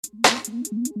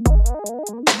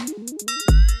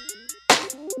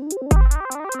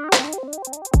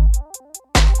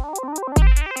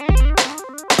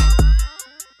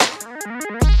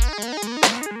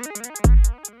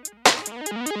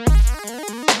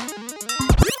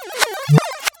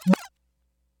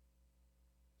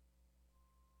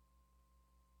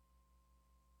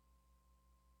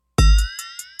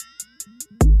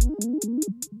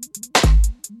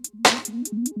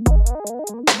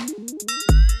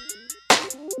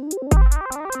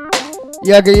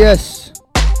Yaga, yes.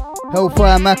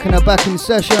 Hellfire Mac and are back in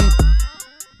session.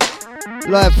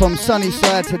 Live from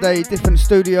Sunnyside today, different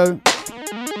studio.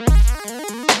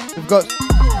 We've got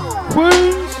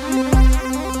Queens.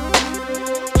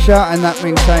 Shouting that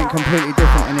means something completely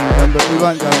different in England, but we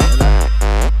won't go into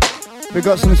that. We've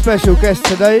got some special guests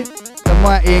today. The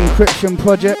Mighty Encryption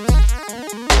Project.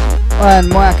 Iron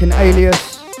Mike and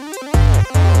Alias.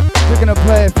 We're going to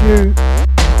play a few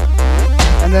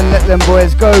and then let them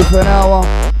boys go for an hour,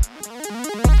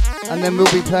 and then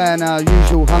we'll be playing our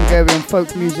usual Hungarian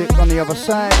folk music on the other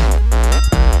side.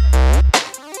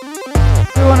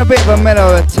 We want a bit of a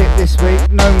mellower tip this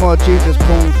week, no more Jesus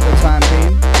porn for the time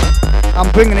being.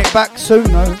 I'm bringing it back soon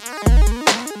though.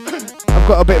 I've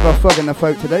got a bit of a frog in the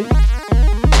throat today.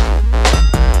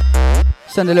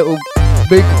 Send a little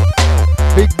big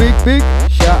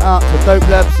shout out to Dope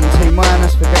Labs and T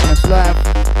Minus for getting us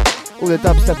live. All the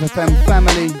Dubstep FM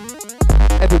family,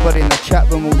 everybody in the chat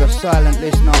room, all the silent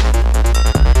listeners.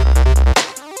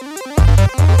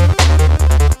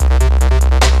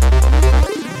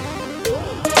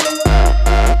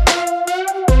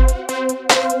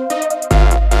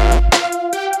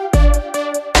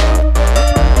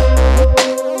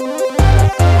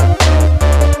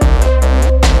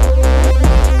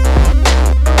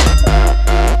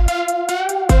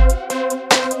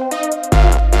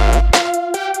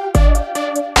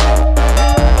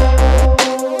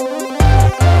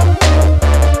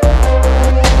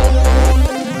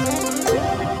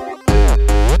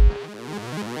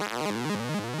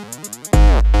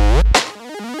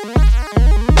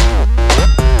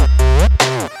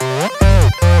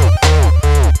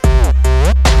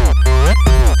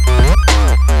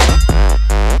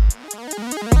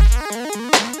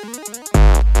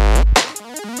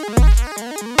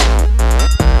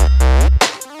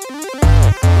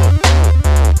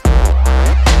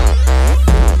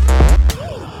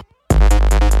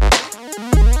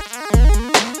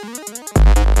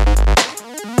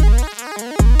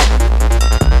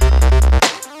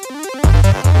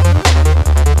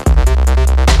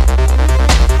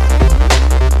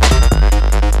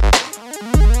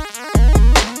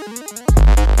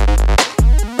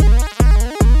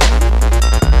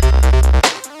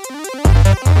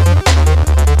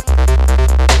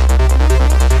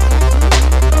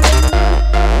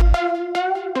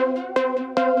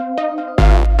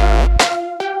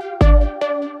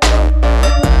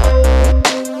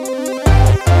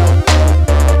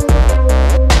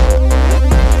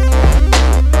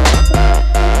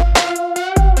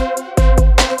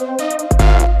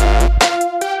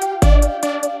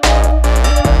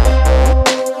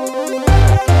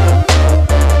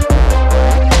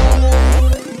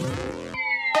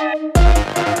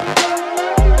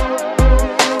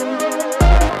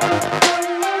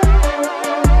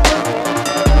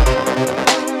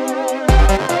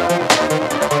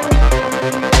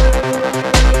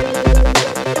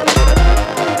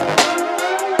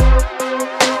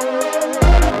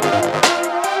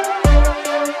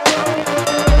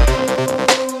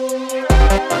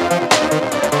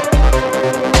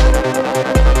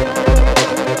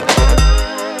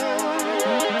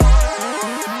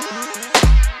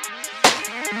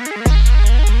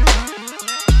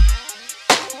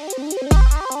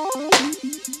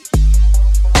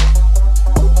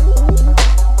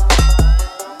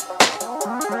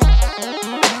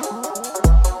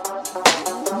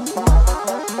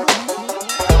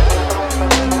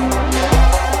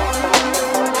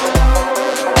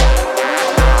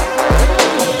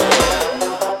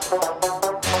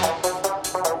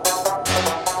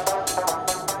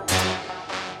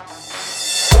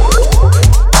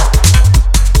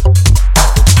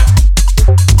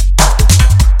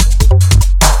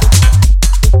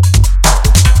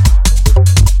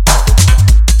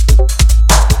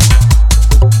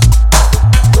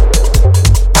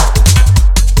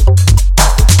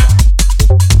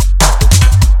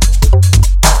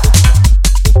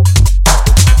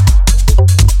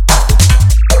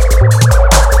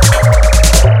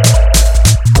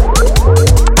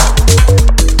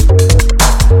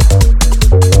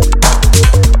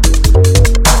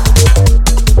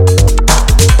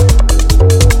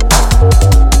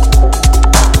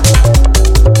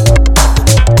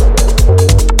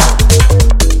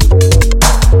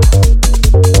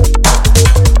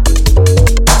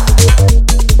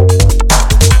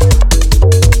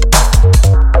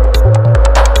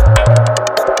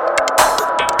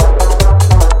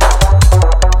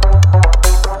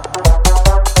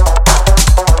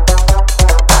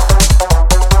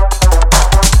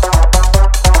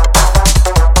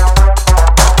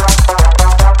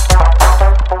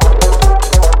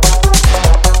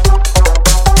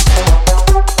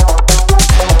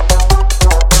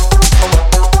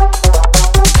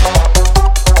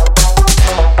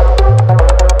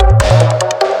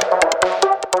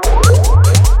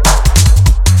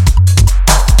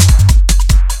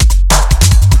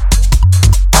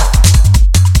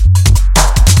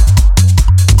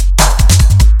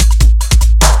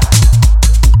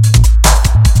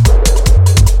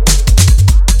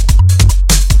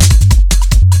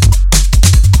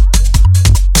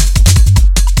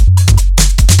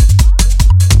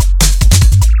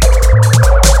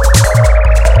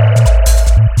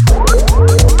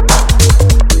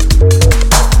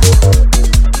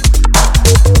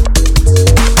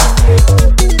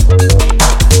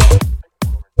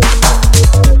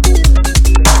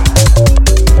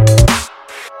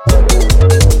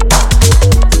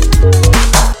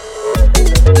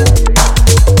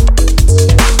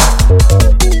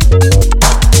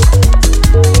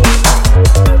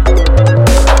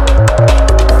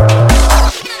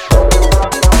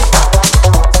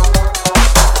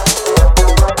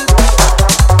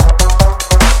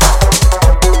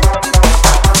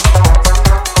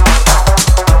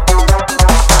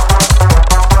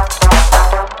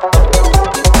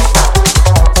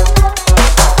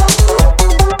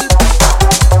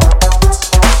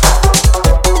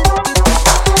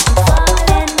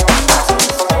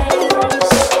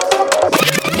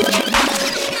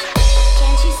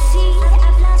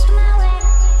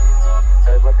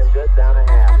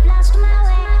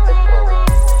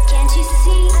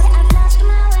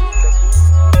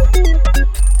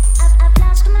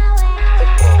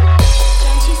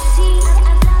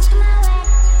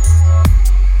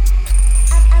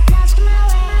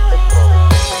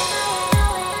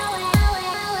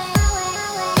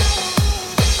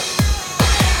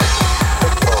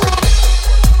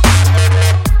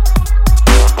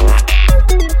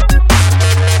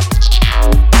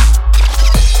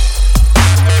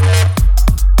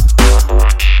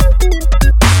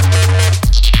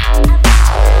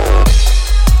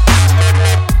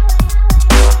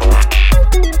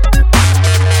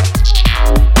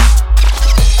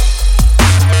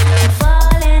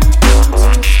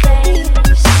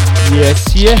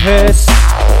 Yes.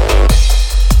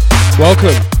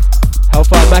 Welcome,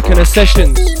 Hellfire Machina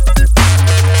Sessions,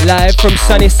 live from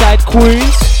Sunnyside,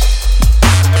 Queens.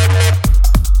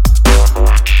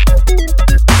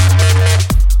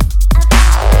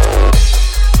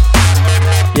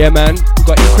 Yeah, man, we've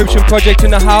got Encryption Project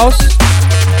in the house.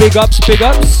 Big ups, big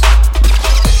ups.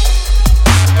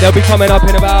 They'll be coming up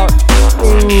in about,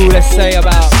 let's say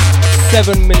about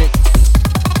 7 minutes.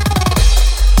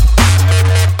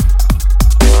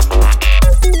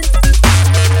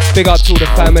 Big up to the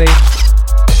family,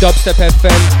 Dubstep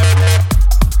FM.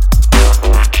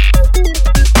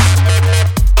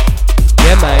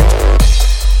 Yeah, man.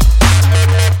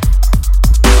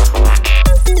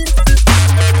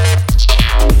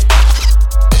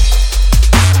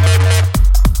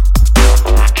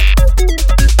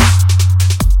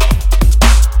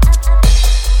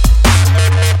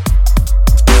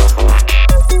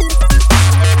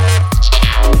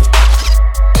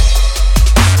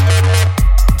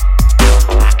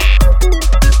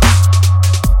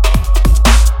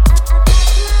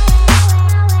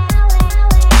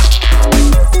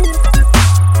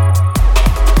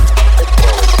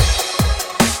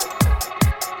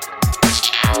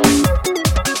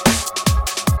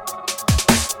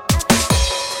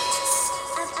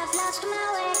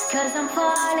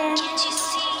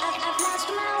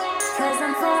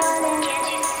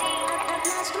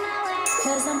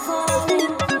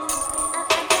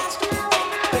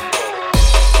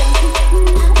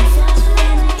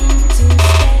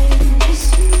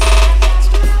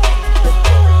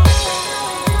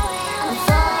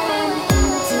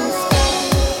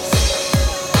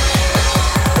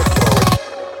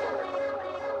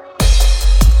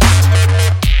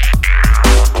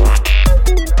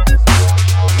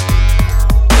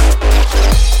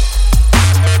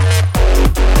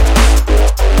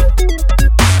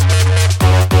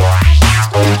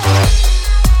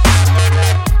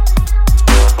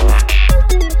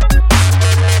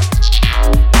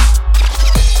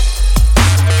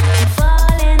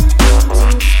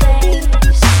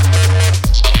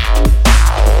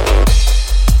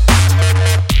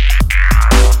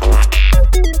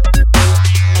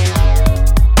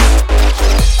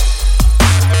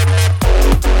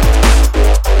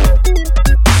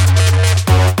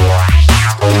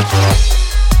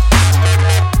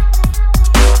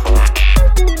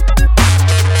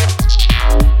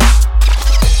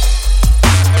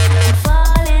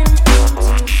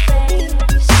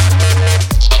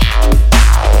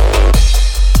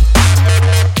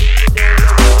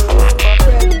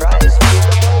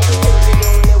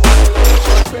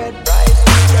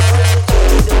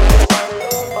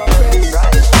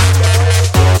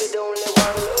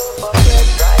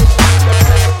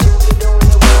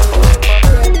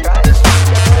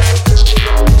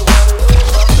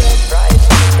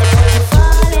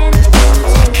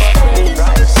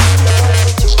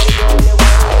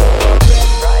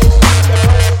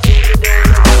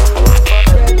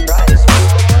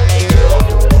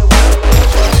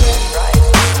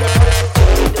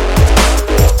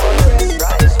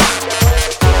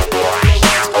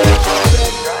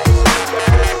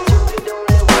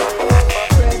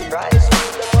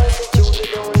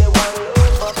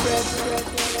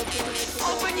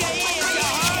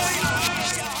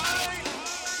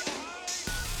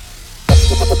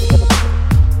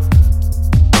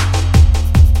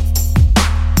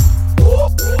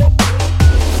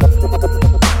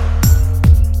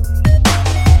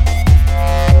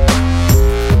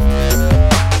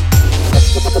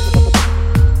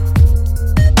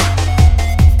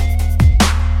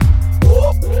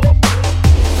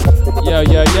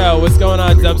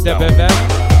 Dubstep FM.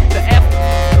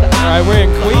 Alright, we're in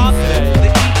Queens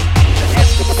today.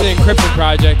 It's the Encryption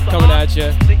Project coming at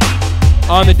you.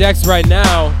 On the decks right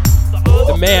now,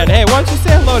 the man. Hey, why don't you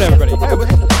say hello to everybody?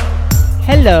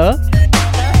 Hello.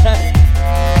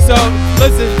 So,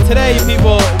 listen, today,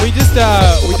 people, we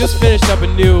just finished up a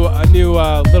new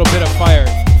little bit of fire.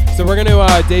 So we're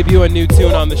gonna debut a new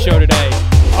tune on the show today.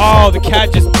 Oh, the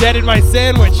cat just deaded my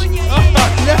sandwich. Oh no.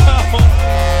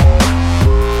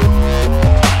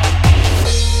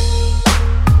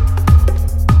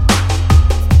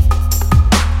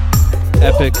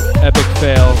 Epic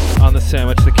fail on the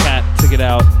sandwich. The cat took it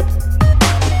out.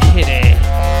 Kitty.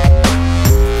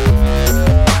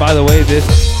 By the way,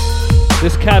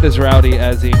 this cat is rowdy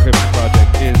as the Encryption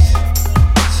Project is.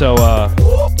 So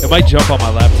it might jump on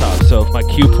my laptop. So if my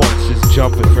cue point's just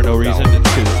jumping for no reason,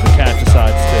 it's because the cat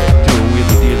decides to do a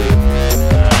wheelie dealie.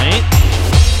 Alright?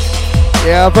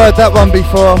 Yeah, I've heard that one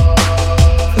before.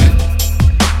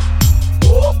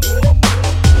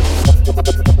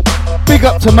 Big Big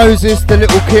up to Moses, the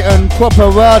little kitten, proper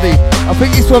rowdy. I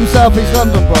think he's from South East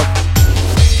London, Bob.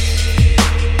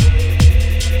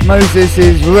 Moses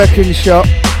is wrecking shop.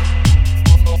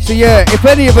 So yeah, if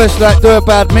any of us like do a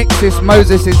bad mix, it's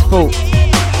Moses' fault.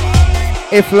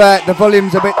 If like the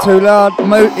volume's a bit too loud,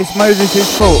 it's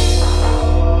Moses' fault.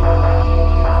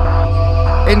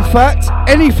 In fact,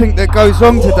 anything that goes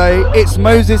wrong today, it's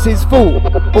Moses' fault.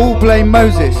 All blame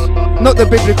Moses, not the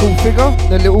biblical figure,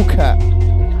 the little cat.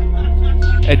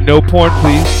 And no porn,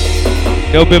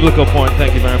 please. No biblical porn,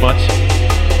 thank you very much.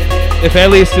 If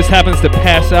Elias just happens to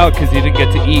pass out because he didn't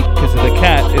get to eat because of the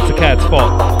cat, it's the cat's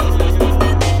fault.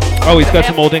 Oh, he's got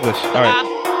some Old English. All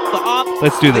right,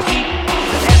 let's do this.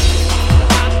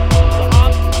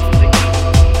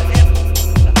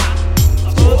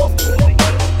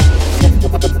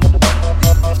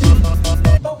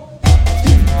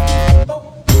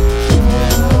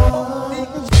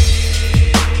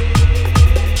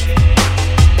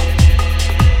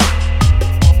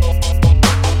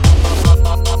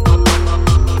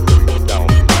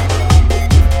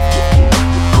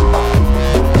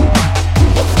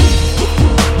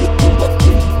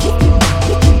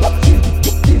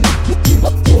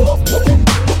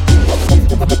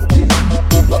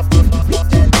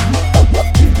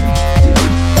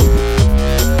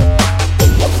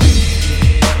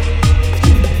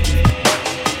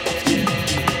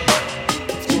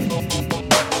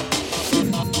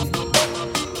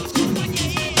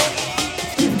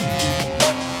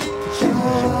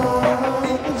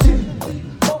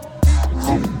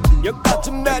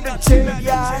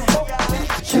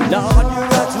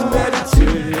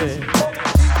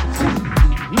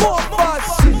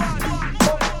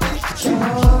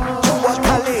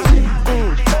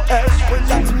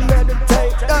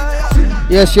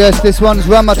 Yes, this one's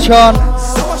Ramachan.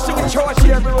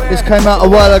 This came out a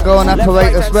while ago on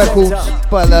Apparatus Records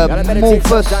by the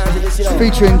Morphus,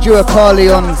 featuring Dua Kali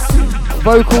on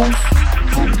vocals.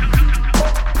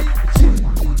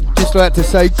 Just like to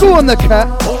say, go on the cat.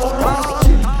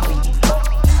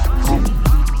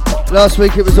 Last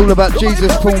week it was all about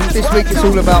Jesus porn. This week it's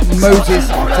all about Moses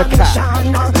the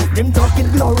cat. Them talking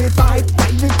glorified,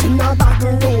 pirate in a back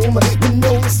room. You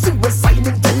know suicide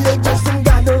intelligence and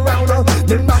gather around.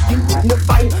 Them not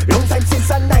dignified. Long time since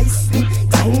a nice sleep.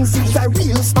 Time since a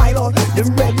real smile. The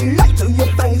red light to your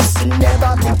face.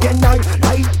 Never blink an eye.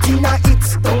 Light in a it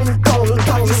stone cold.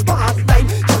 Got the spotlight.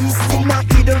 Choice in a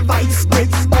it device.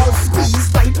 Great small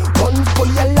squeeze tight. Run for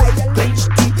your life. Clench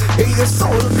deep. Hear your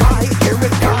soul cry. Hear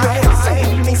it cry.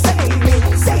 Save me, save me,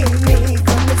 save me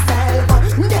from myself.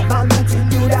 Never meant to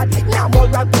do that. Now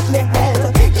more I put me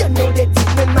hell. You know that it's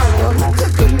the man.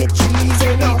 Could me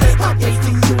treason. Against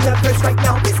the universe right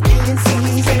now. It's killing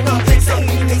season.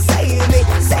 Save me, save me,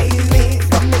 save me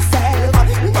from myself.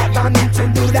 Never meant to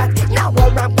do that. Now more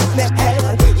I put me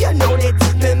hell. You know that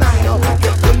it's the man.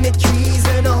 Could me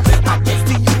treason. Against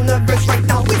the universe right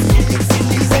now. It's killing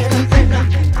season.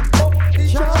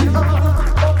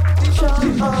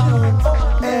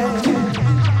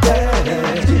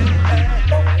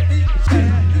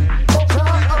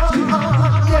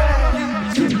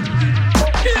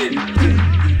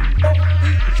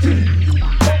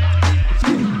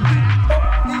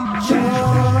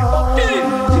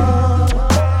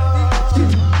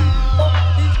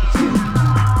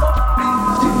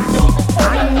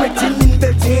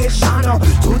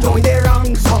 To join their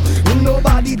ranks,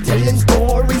 nobody telling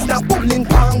stories, not pulling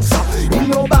pranks.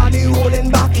 Nobody holding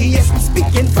back, yes, we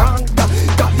speaking frank.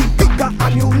 Got the bigger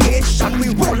ammunition, we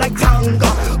roll like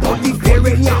Tanga. But the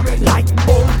Ferrier, like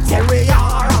Bull Terrier.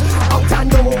 Out of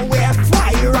nowhere,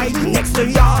 fly right next to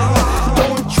ya.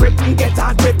 Don't trip and get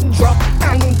a grip, drop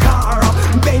and car.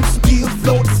 Bench steel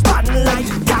float, spotlight,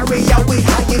 carry away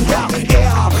hanging down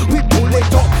here. We pull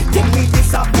it up, then we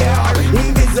disappear.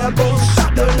 Invisible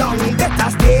shot along, better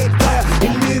stay clear.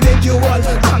 Individual,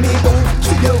 I'm able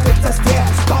to you with the stare.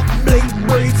 Stop blade,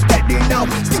 breathe steady now,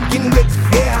 sticking with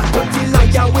fear.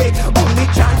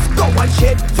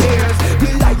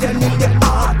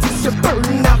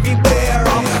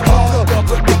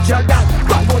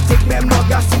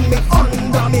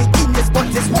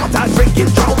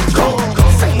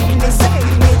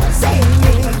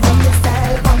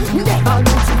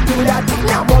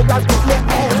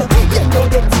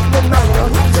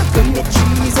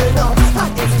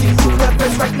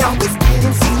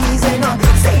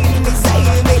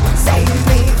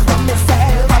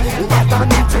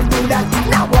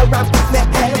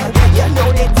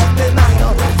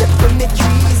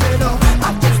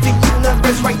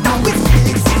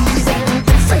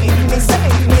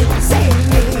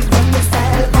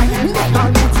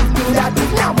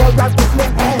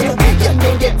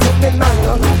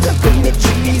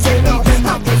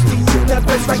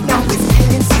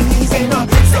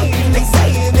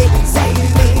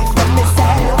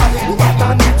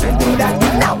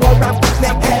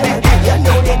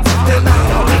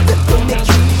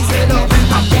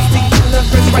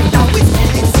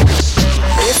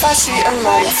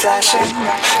 flashing,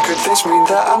 could this mean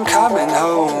that I'm coming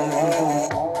home?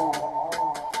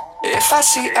 If I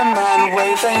see a man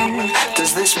waving,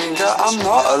 does this mean that I'm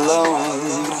not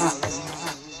alone?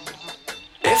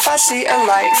 If I see a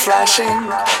light flashing,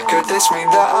 could this mean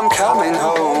that I'm coming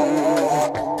home?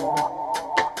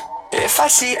 If I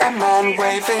see a man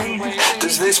waving,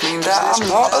 does this mean that I'm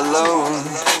not alone?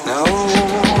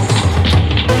 No.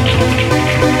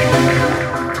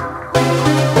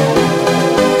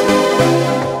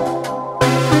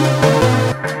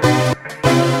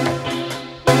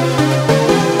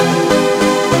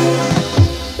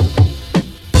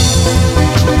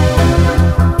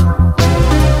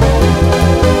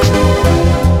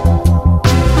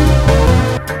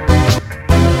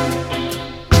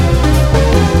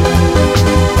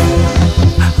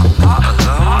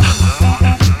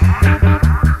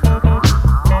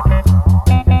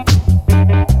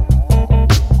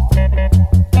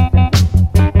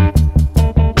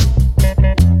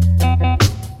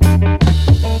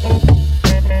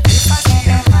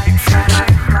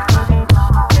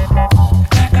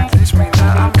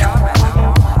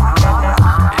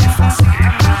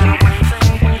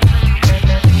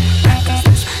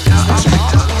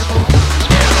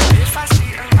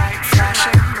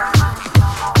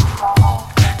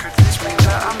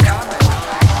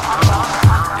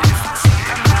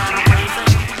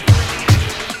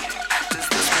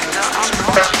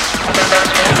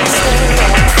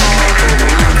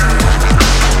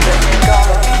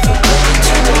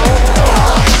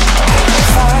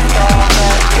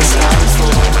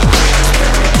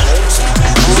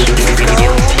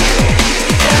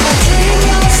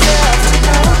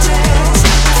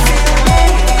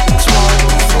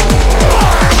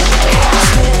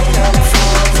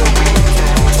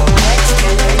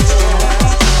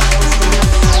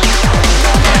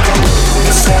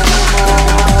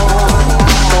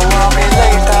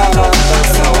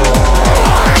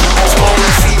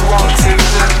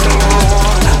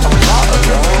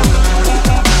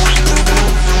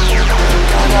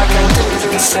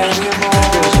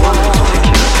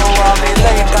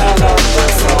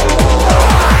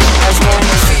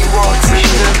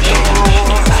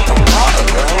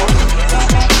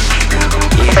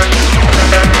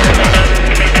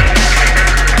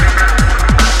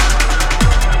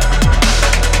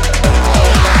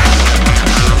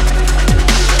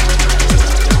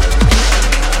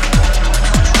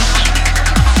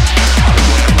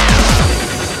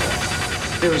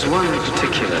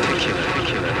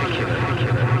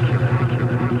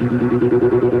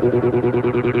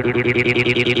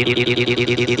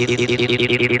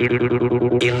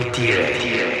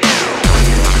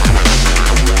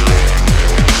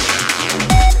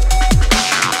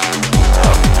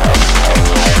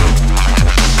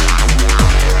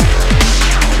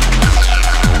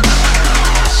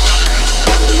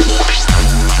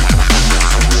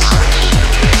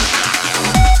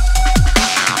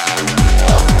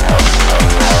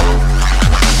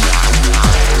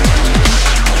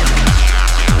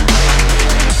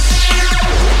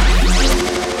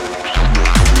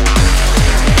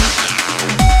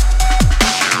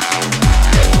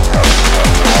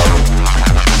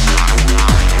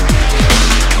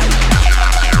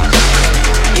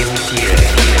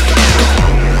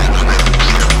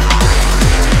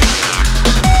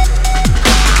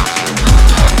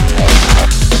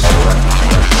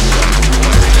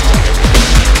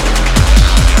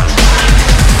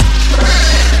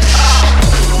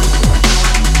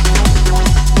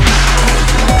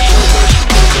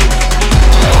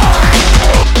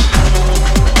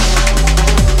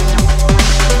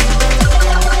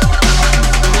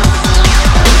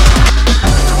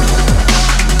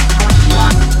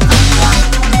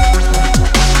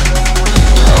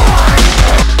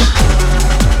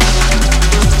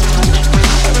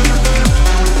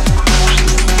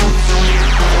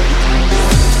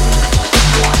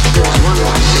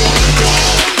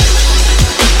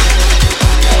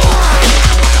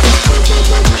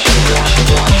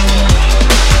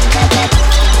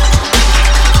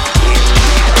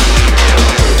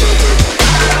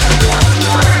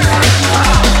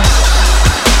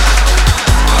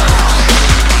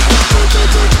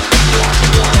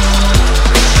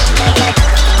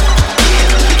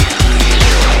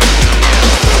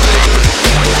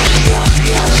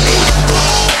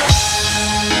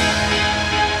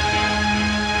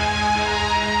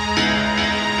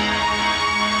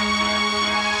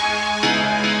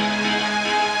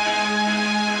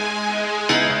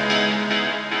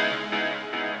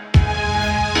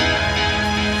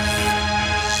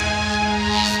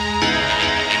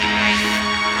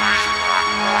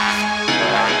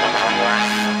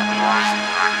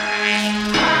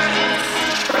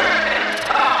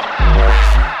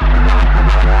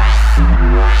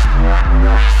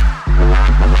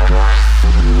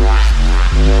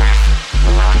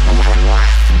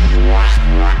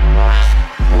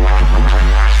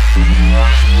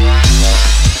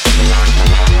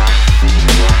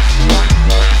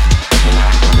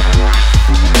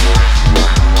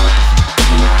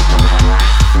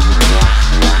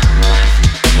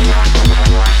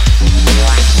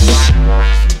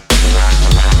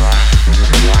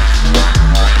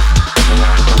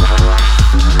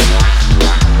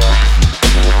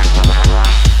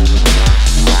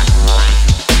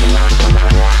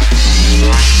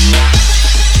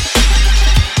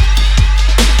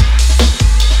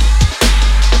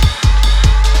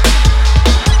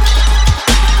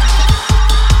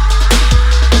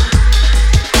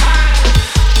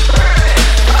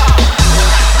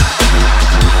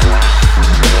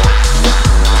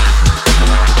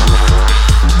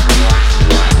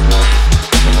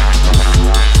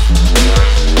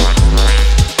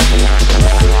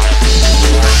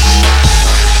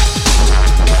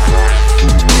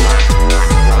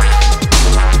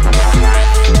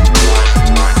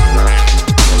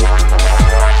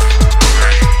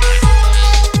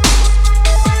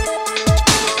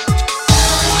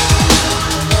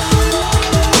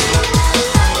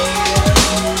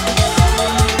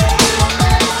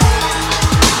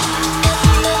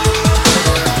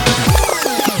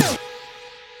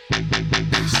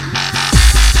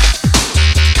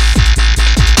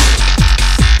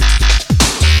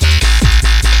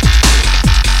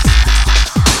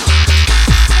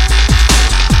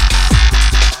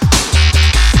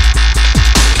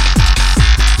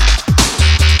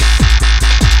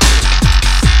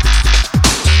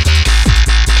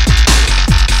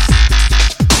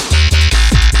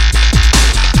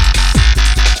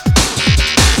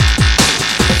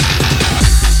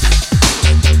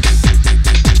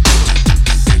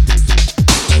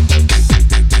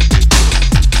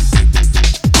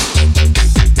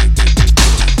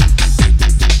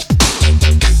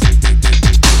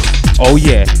 Oh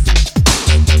yeah,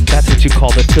 that's what you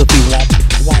call the filthy womp.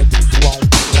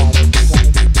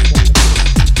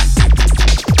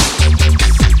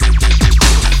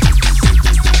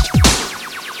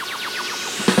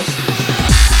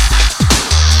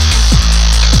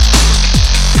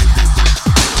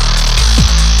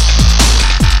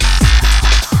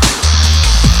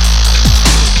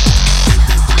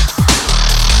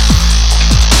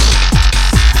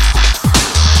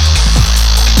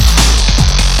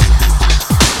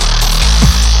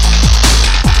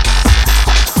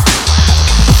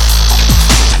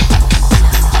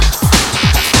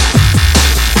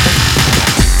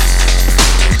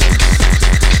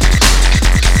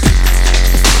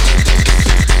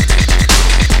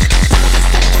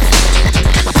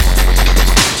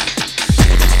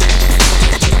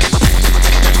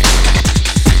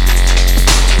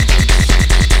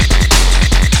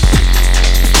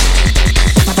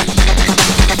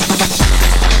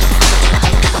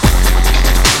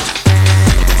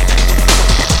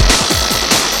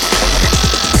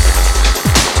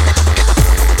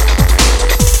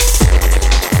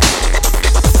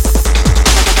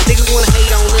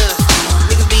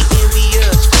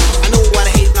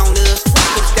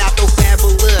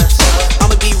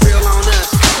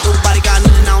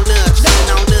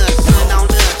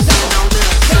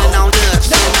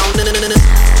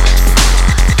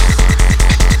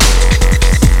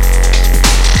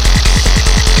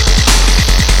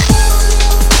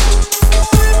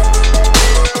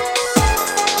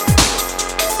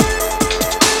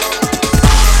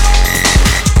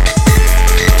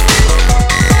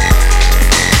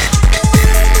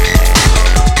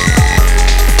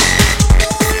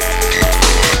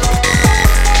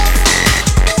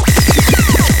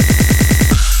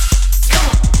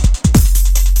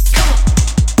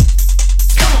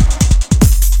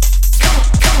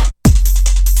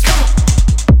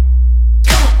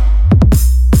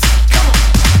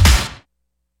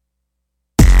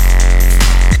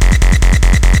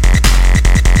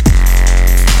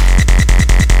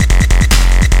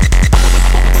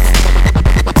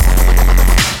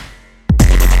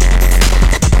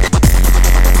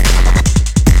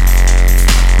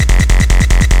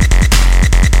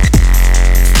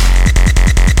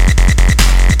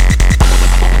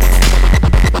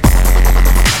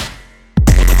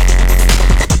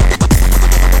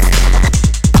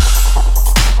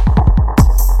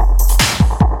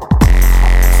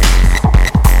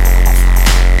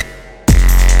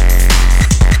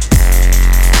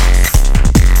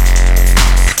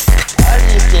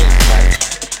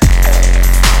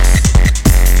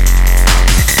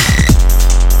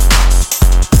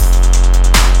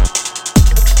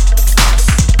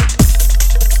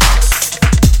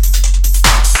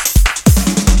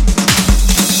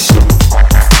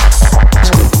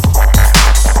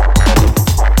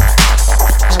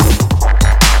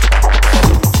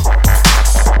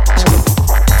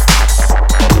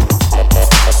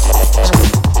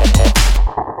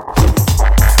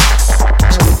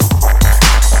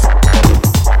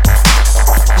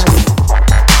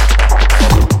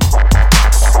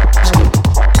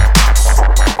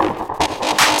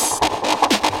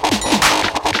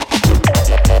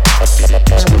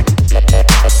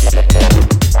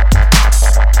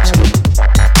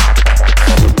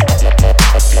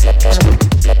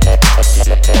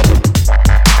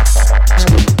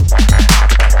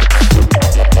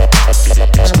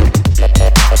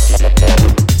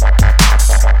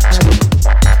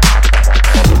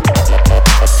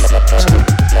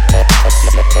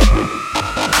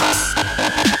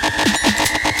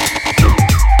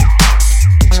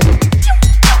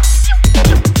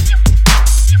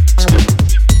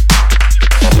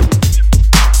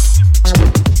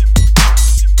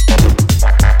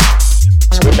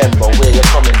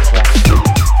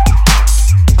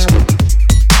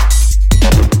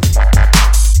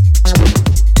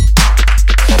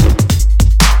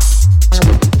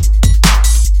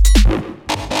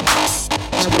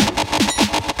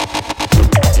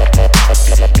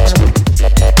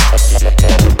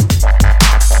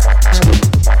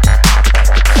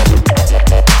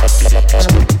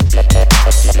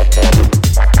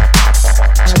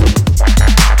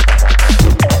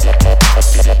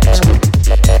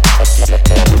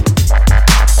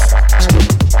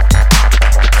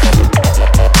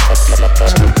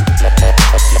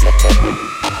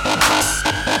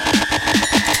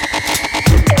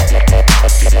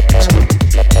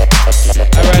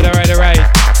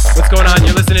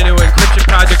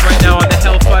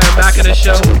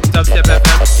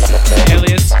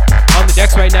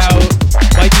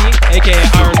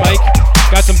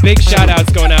 Big shout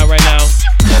outs going out right now.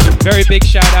 Very big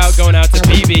shout out going out to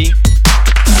BB.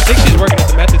 think she's working at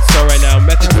the Methods store right now.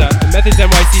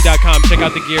 MethodsNYC.com. Check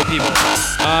out the gear, people.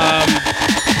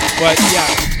 But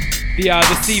yeah,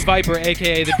 the Sea Viper,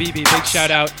 aka the BB, big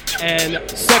shout out. And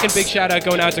second big shout out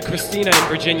going out to Christina in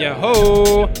Virginia.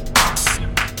 Ho!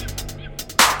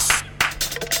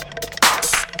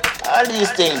 All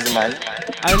these things, man.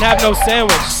 I didn't have no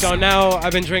sandwich, so now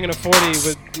I've been drinking a 40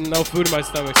 with no food in my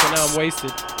stomach, so now I'm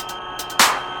wasted.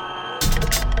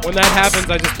 When that happens,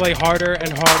 I just play harder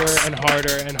and harder and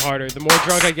harder and harder. The more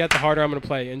drunk I get, the harder I'm gonna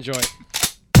play. Enjoy.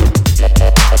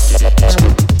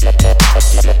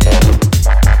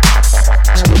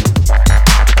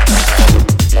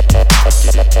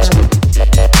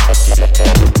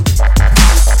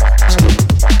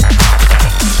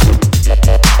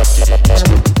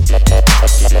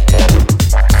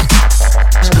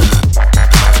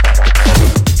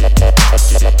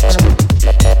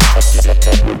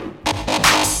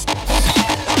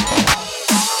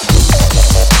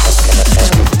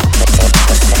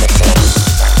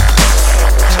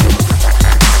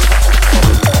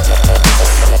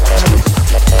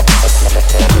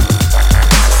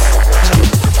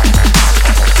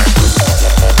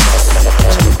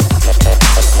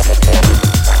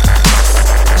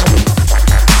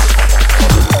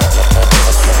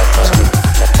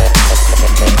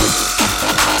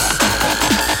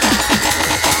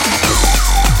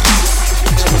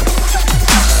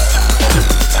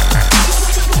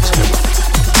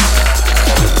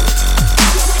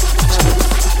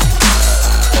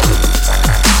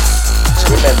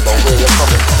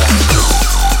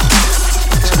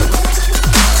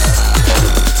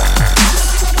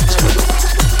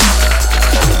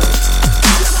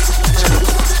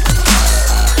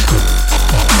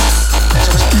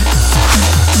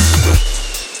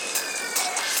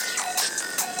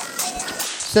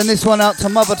 Send this one out to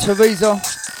Mother Teresa.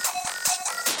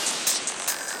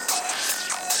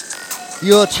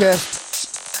 Your chest.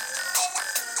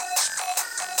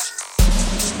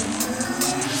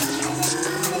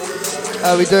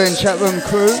 How we doing, chat room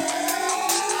crew?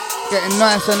 Getting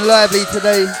nice and lively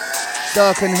today.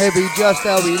 Dark and heavy, just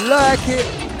how we like it.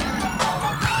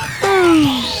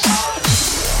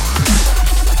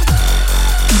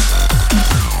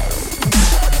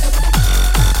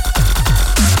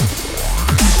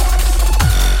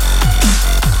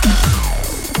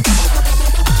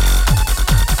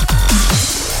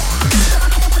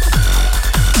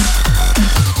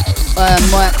 I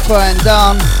am Mike Frying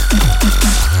Down.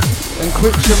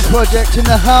 Encryption Project in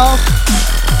the house.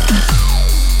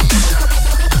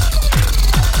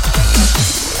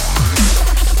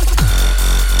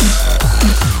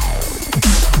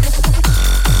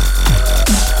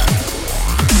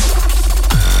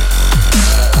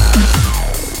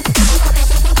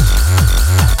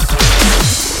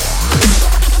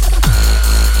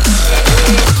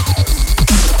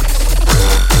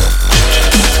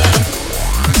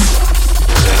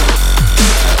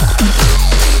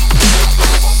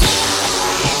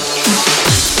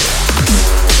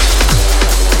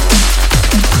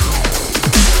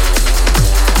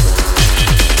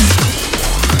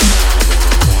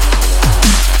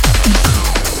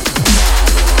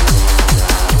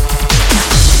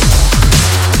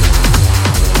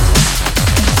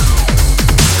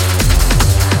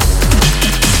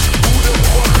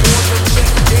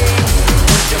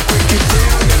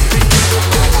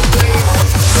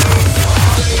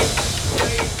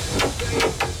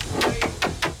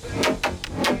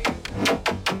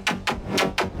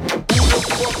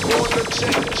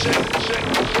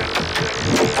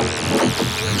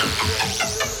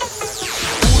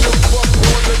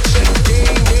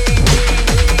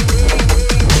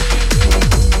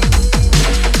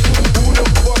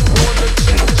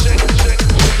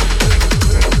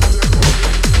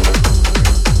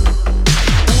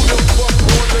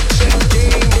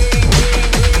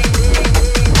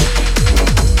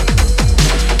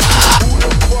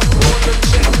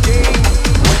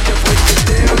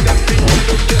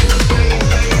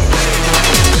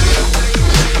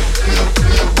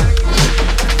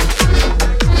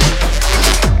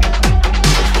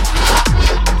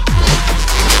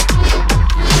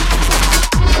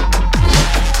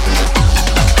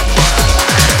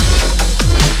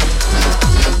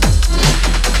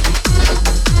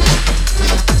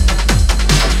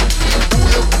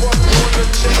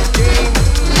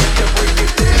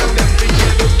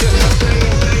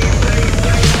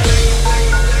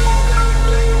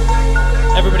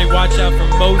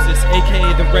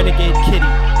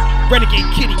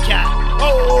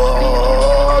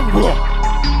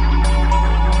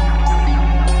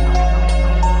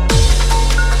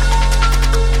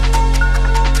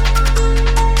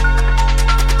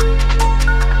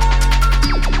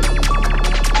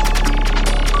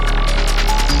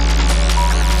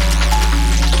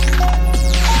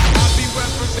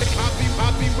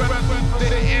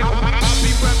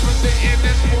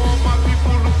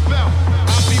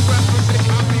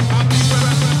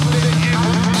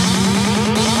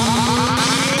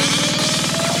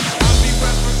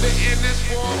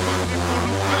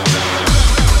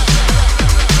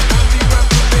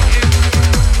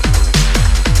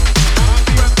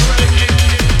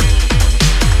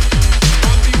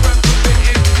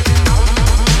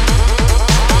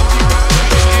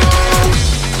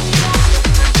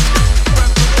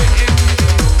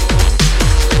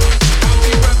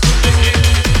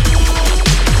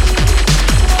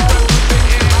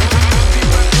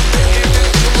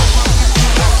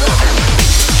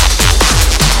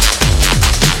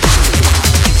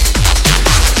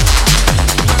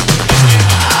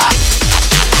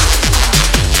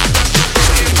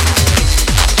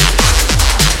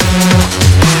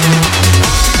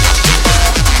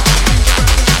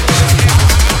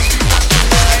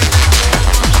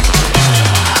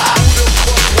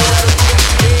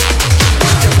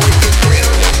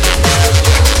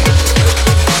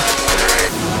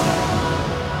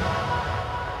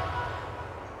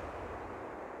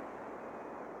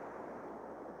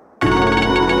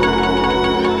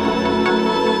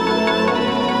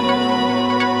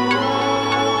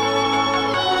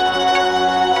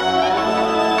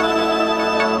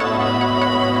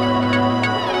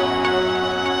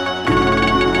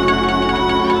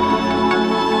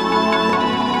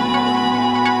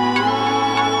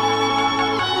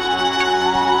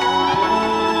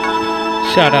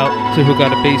 Shout out to who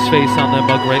got a bass face on their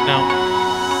mug right now.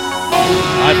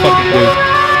 I fucking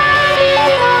do.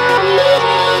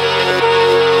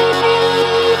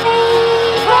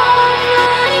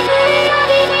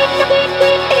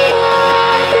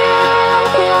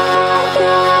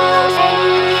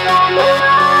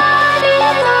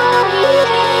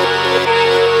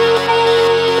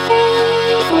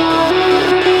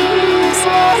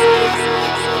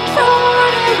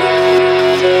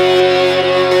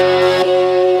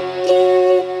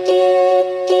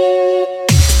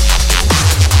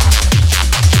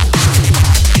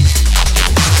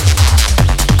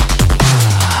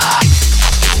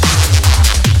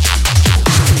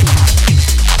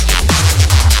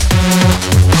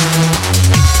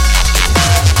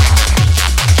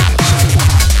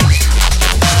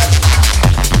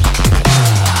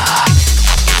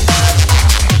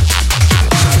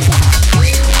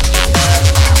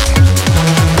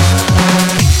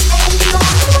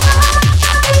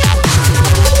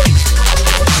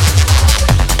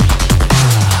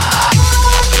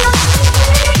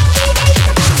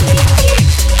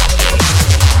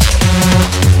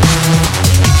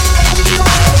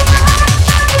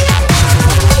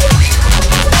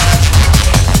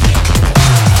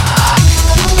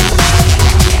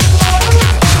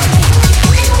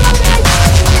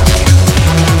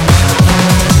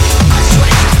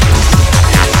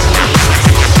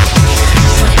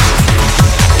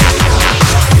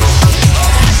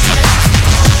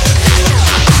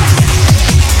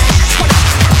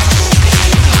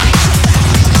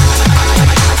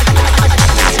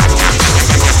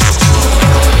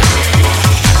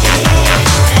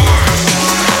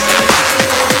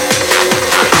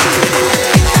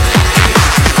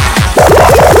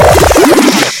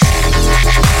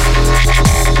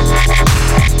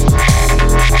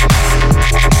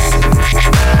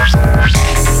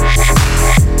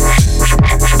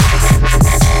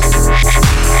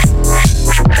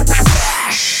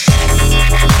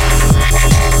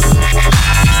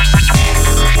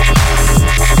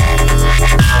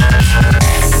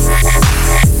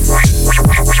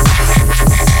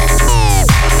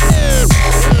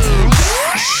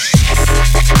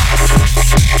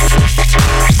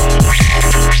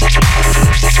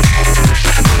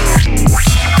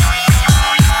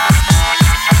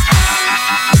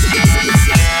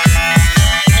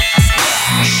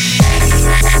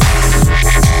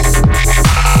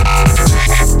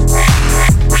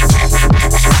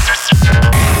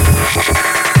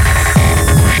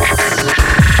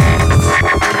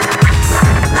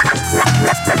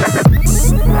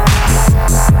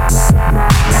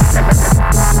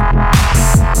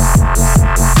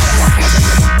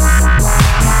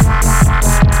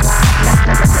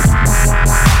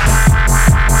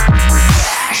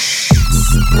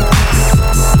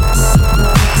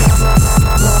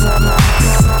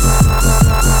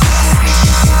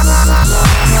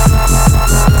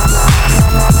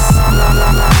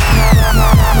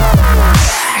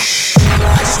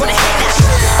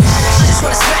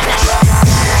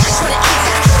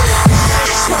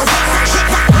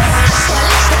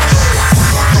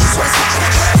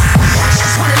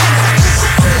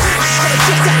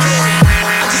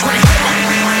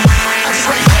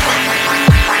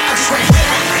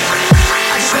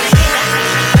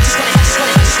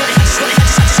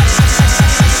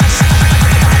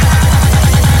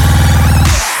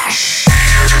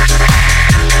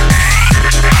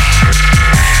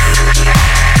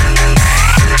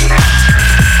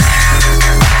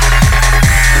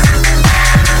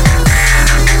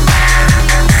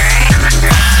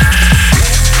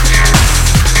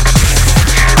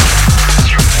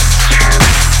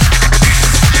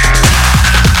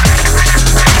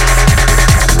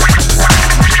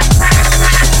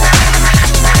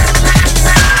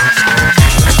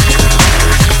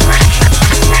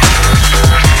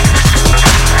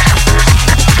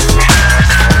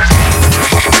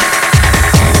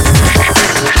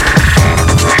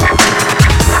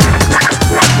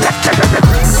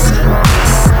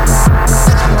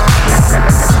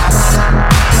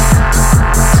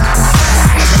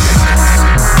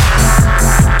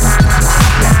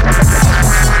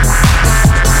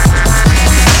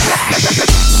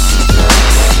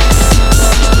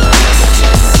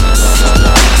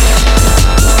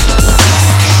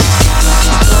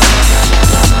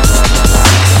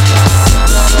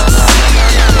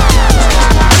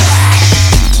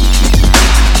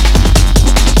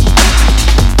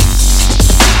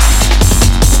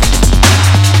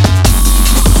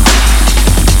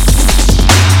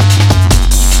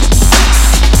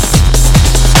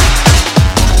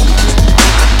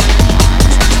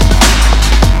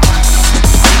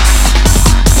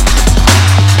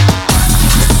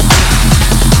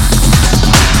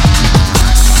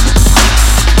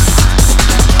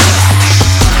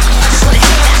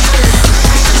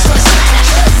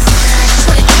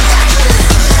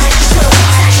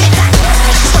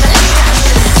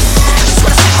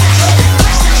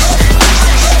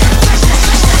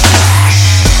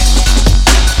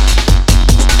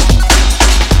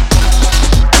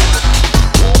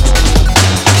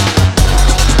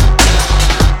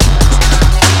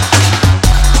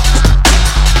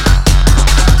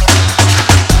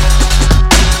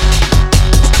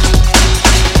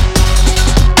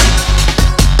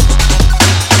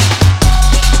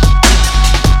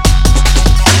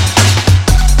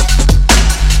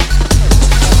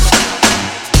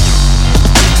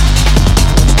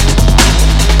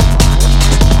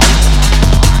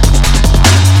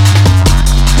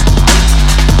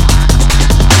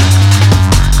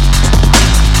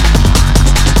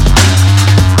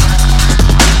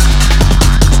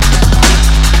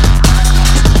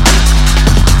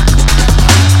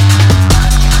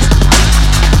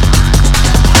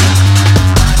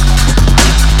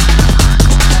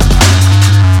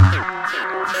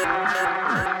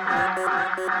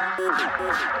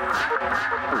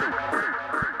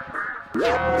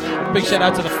 Big shout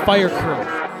out to the fire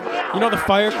crew. You know the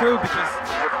fire crew? Because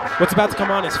what's about to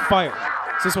come on is fire.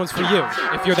 So this one's for you,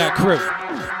 if you're that crew.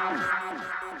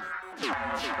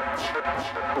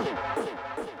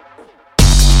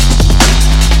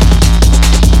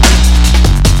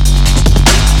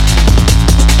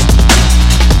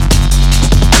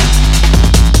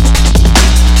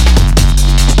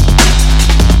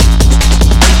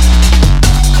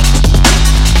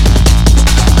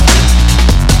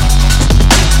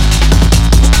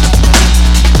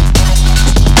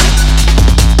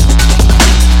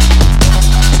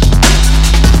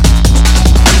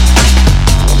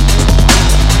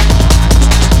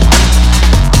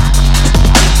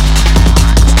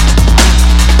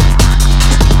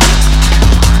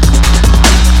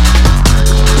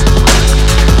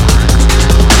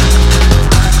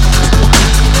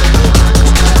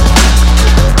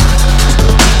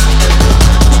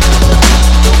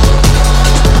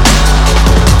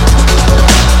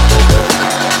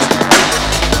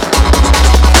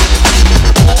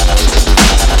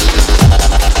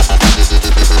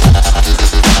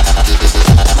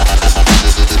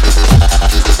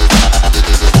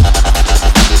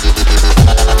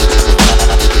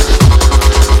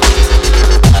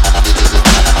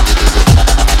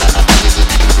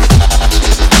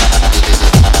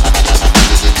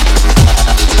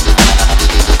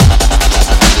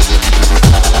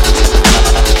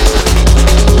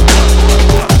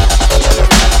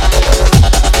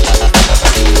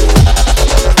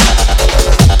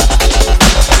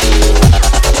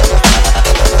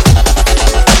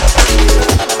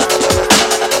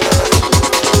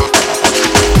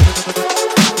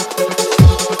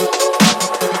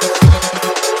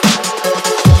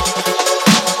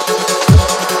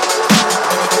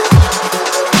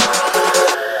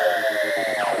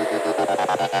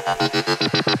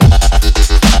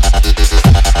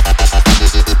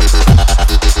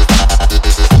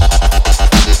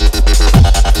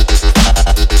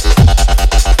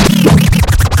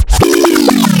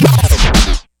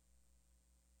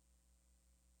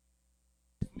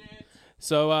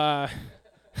 So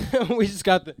we just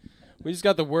got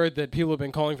the word that people have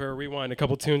been calling for a rewind a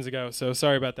couple tunes ago. So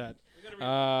sorry about that.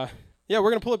 Yeah, we're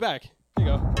gonna pull it back. There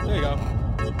you go. There you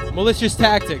go. Malicious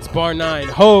Tactics, Bar 9.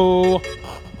 Ho.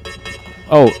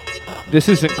 Oh, this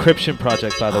is Encryption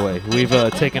Project, by the way. We've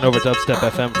taken over Dubstep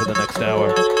FM for the next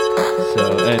hour.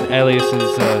 So, and Alias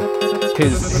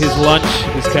is his lunch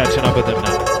is catching up with him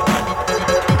now.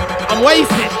 I'm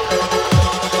wasted.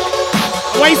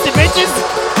 I'm wasted, bitches.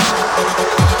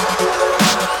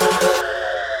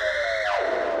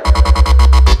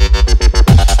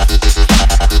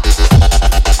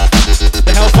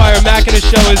 The Hellfire Machina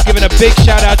Show is giving a big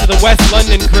shout out to the West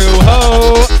London crew.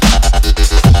 Ho!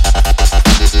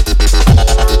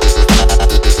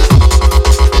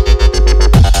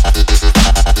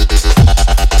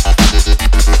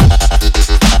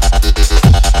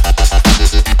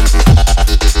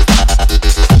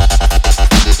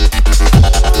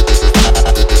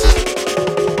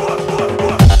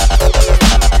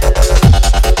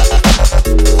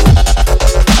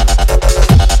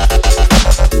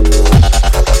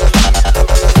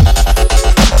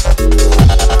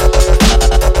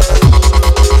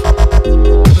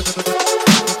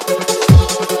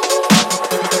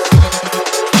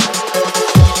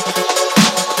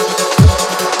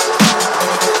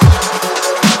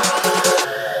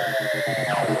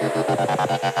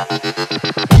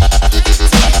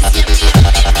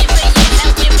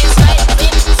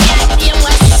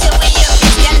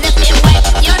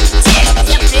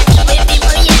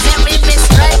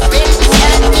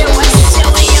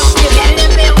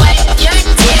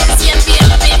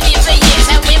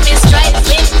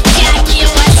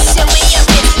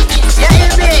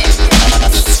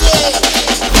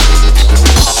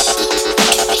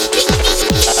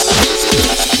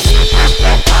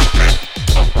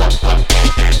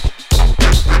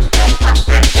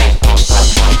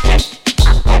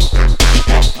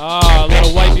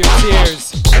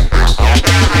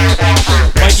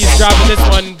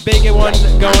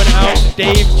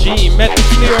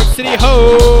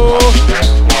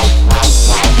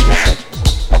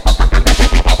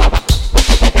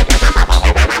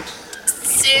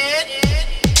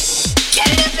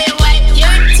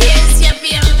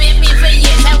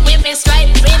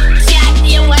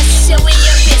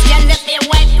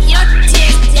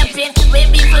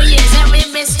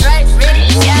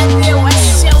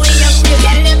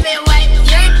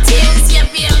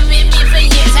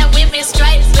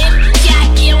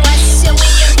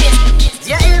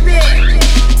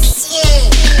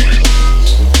 Yeah.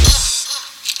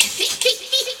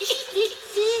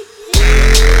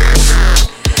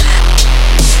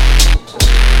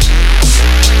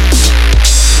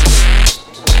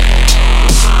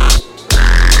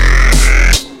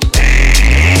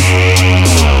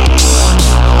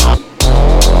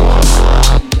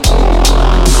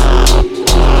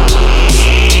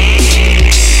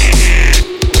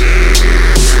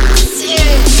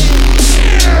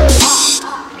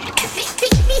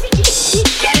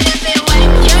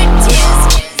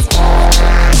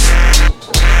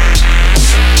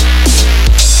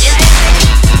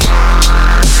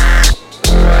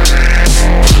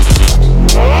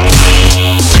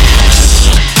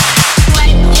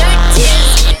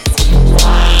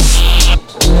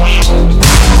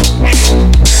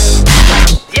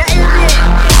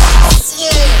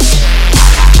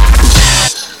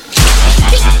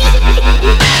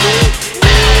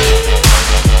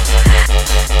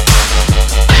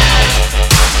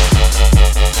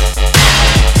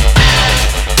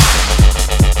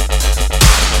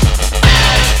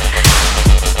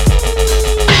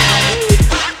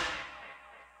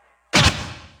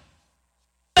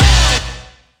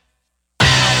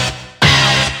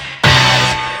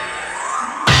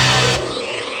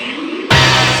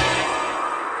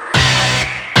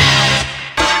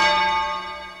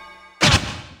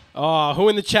 Who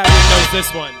in the chat room knows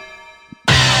this one?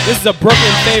 This is a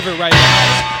Brooklyn favorite right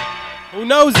now. Who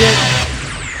knows it?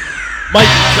 Mike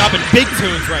dropping big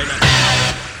tunes right now.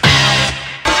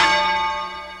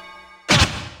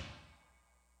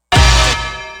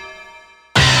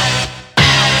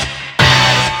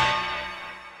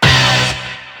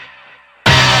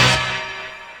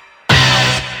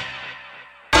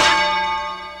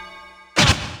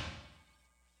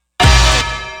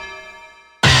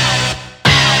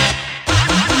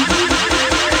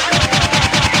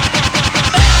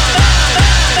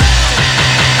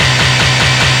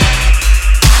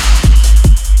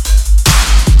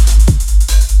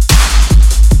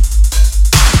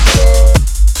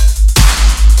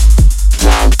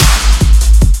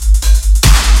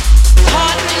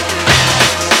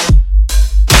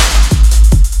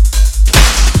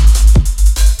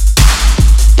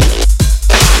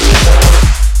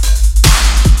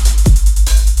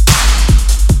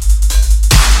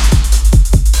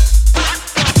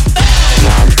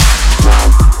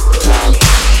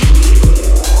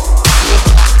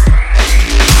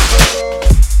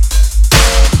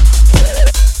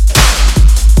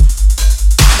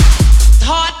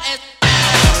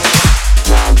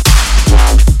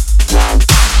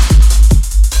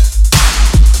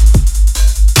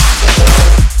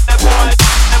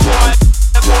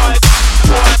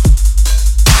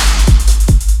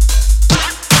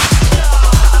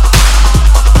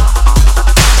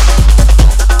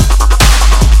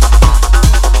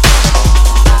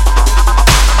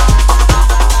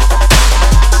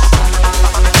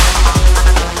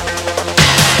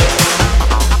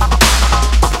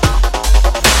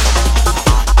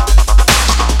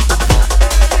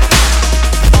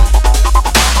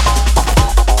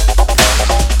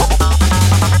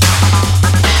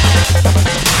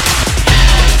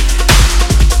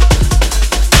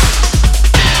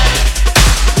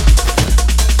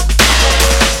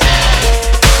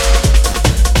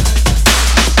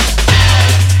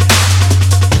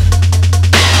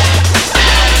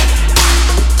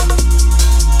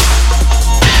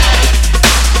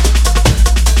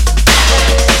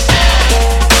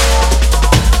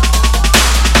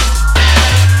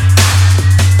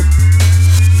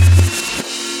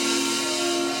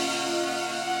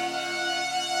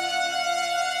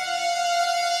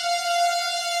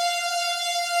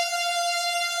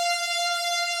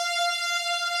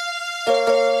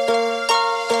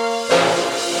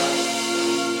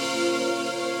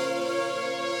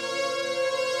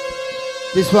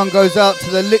 This one goes out to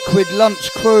the Liquid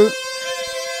Lunch crew.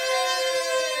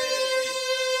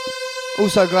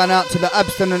 Also going out to the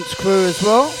Abstinence crew as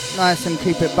well. Nice and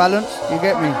keep it balanced, you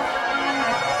get me?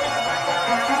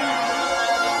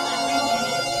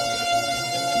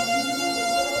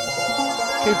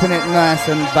 Keeping it nice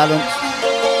and balanced.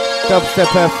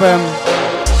 Dubstep FM,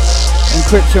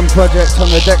 Encryption Project on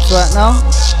the decks right now.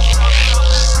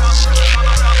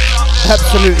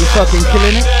 Absolutely fucking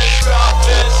killing it.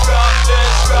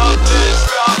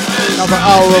 Another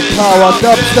hour of power,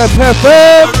 Dubstep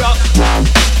FM.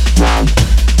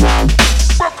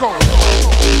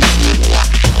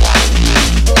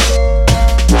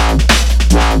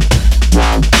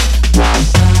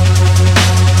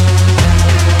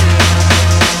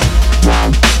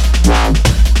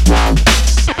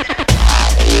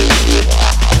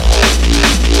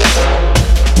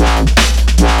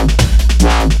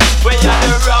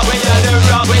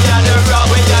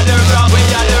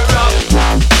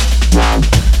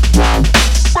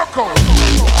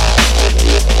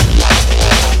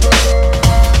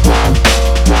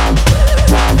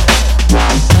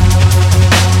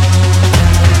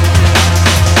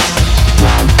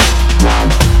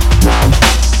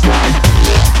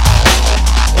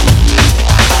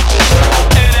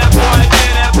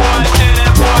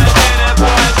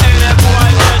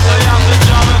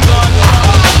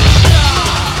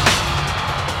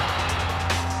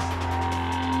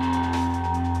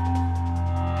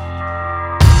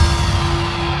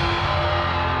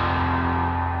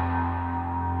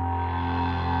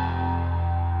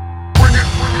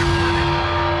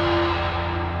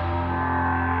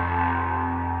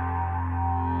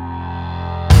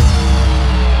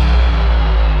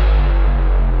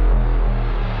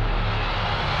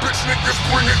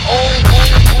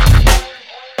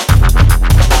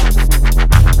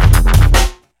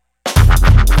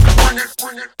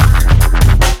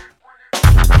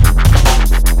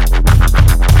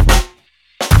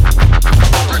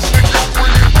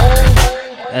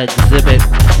 Exhibit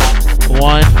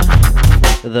 1,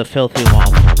 the Filthy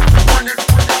Womp.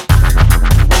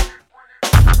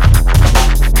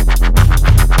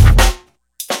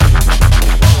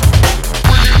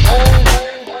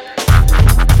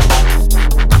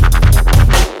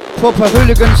 Proper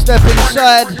hooligan step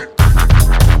inside.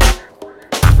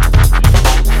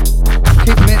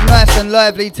 Keeping it nice and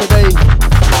lively today.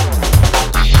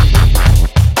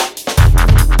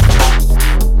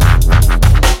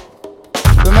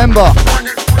 Remember,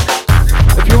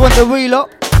 if you want the relock,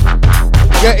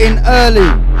 get in early.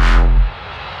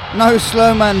 No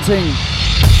slow man ting.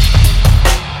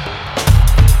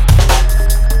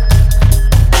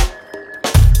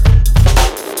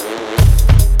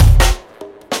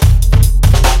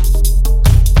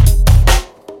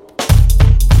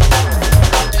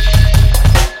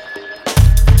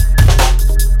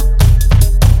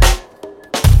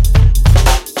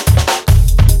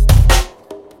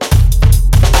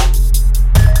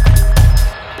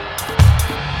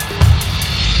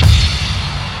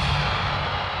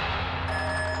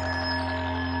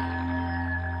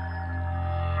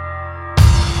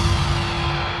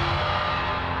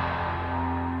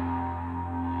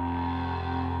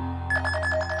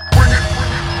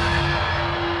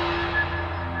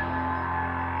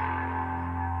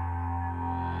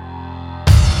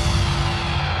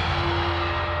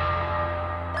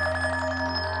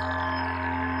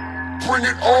 Bring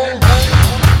it on.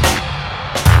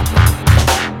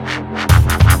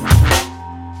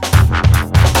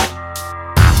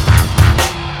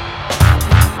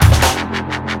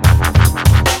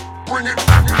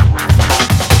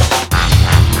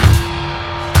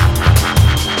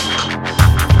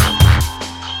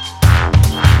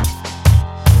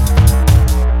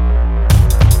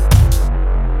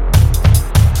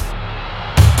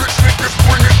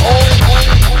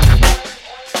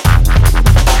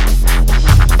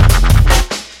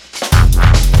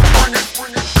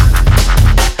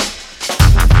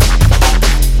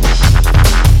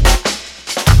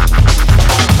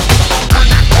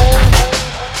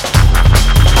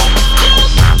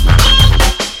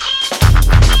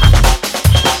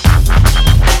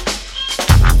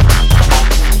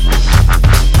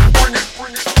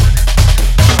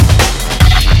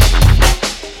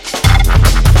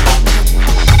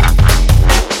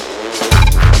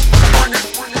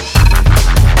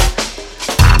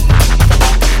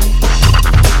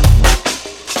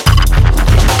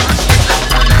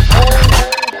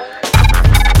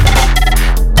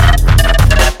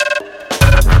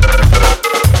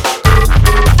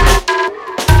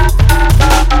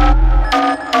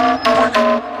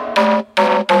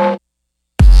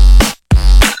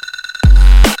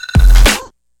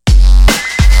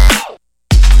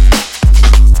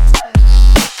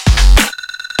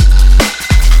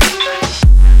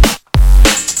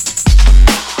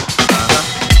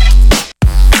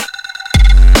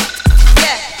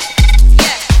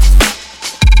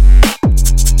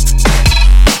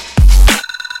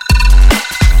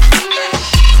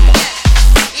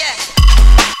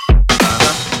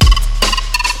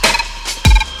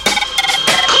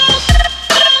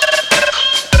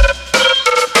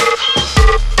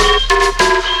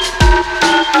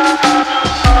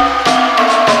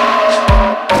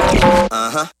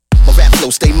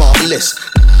 Stay marvelous.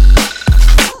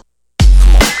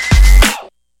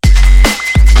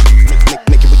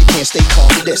 Make it where you can't stay calm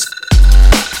to this.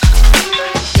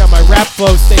 Yeah, my rap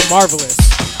flow stay marvelous.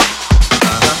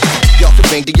 Y'all can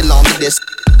ring the alarm to this.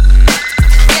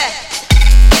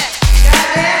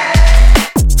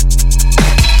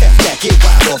 F that, get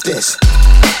wild off this.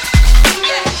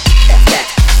 F that,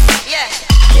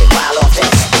 get wild off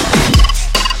this.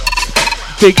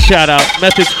 Big shout out,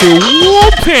 Methods Crew,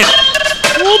 whoopin'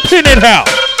 it out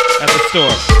at the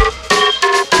store.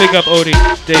 Big up Odie,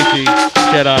 Dave G,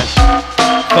 Jedi,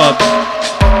 Fubs,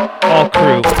 all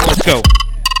crew. Let's go.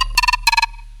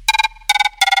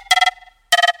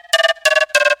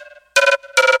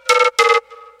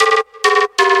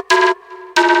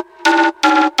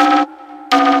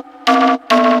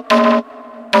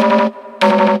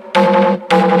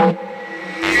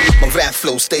 My rap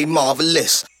flow stay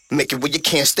marvelous. Make it where you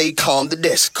can't stay calm to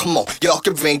this. Come on, y'all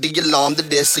can ring the alarm to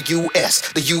this. The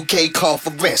US, the UK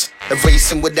conference.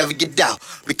 Erasing whatever you doubt.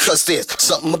 Because there's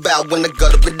something about when I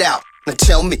gutter it out. Now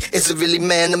tell me, is it really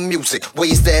man of music?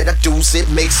 Ways that I do it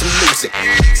makes them lose it.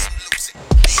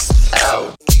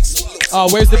 Oh,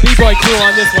 where's the B-Boy crew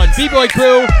on this one? B-Boy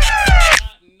crew!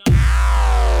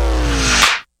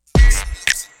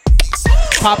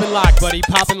 Pop and lock, buddy,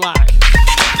 pop and lock.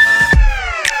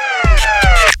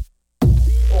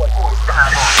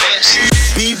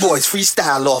 B-boys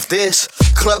freestyle off this.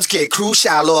 Clubs get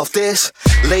crucial off this.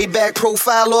 Laid back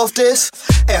profile off this.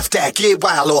 F that, get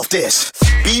wild off this.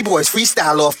 B-boys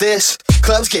freestyle off this.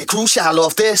 Clubs get crucial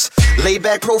off this. Laid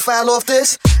back profile off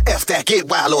this. F that, get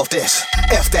wild off this.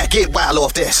 F that, get wild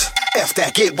off this. F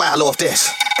that, get wild off this.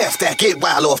 F that, get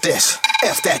wild off this.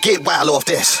 F that, get wild off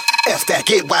this. F that,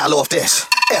 get wild off this.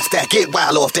 F that, get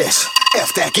wild off this.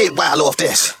 F that, get wild off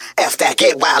this. F that,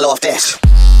 get wild off this. F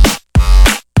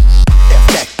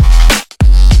that.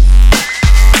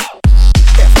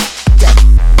 F that.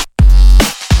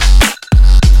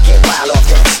 Get wild off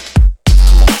this.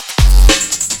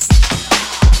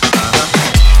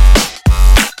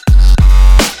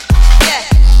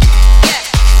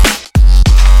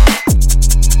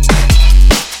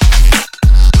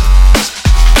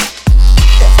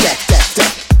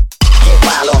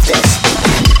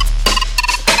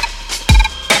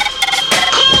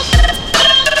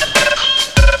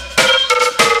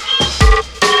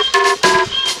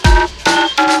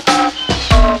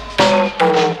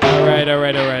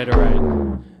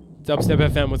 Dubstep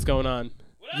FM, what's going on?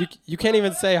 You can't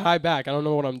even say hi back. I don't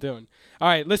know what I'm doing. All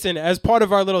right, listen, as part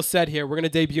of our little set here, we're going to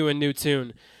debut a new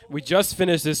tune. We just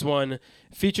finished this one.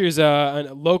 Features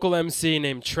a local MC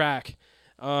named Track.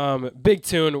 Big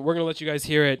tune. We're going to let you guys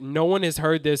hear it. No one has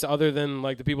heard this other than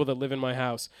like the people that live in my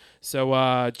house.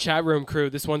 So chat room crew,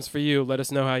 this one's for you. Let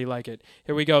us know how you like it.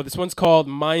 Here we go. This one's called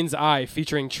Mind's Eye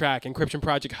featuring Track, Encryption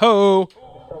Project. Ho!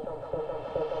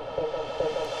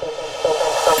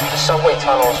 The subway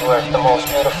tunnels were the most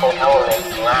beautiful element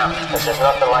around because there's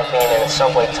nothing like being in a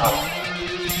subway tunnel.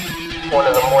 One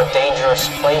of the more dangerous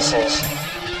places,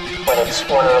 but it's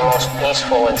one of the most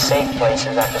peaceful and safe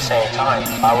places at the same time.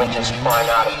 I would just prime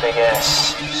out a big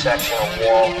ass section of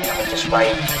wall and I would just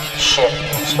write shit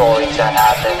and stories that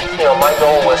happened. You know, my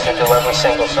goal was to do every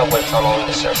single subway tunnel in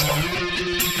the system.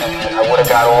 And I would have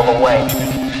got all the way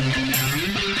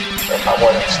if I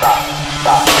wouldn't stop.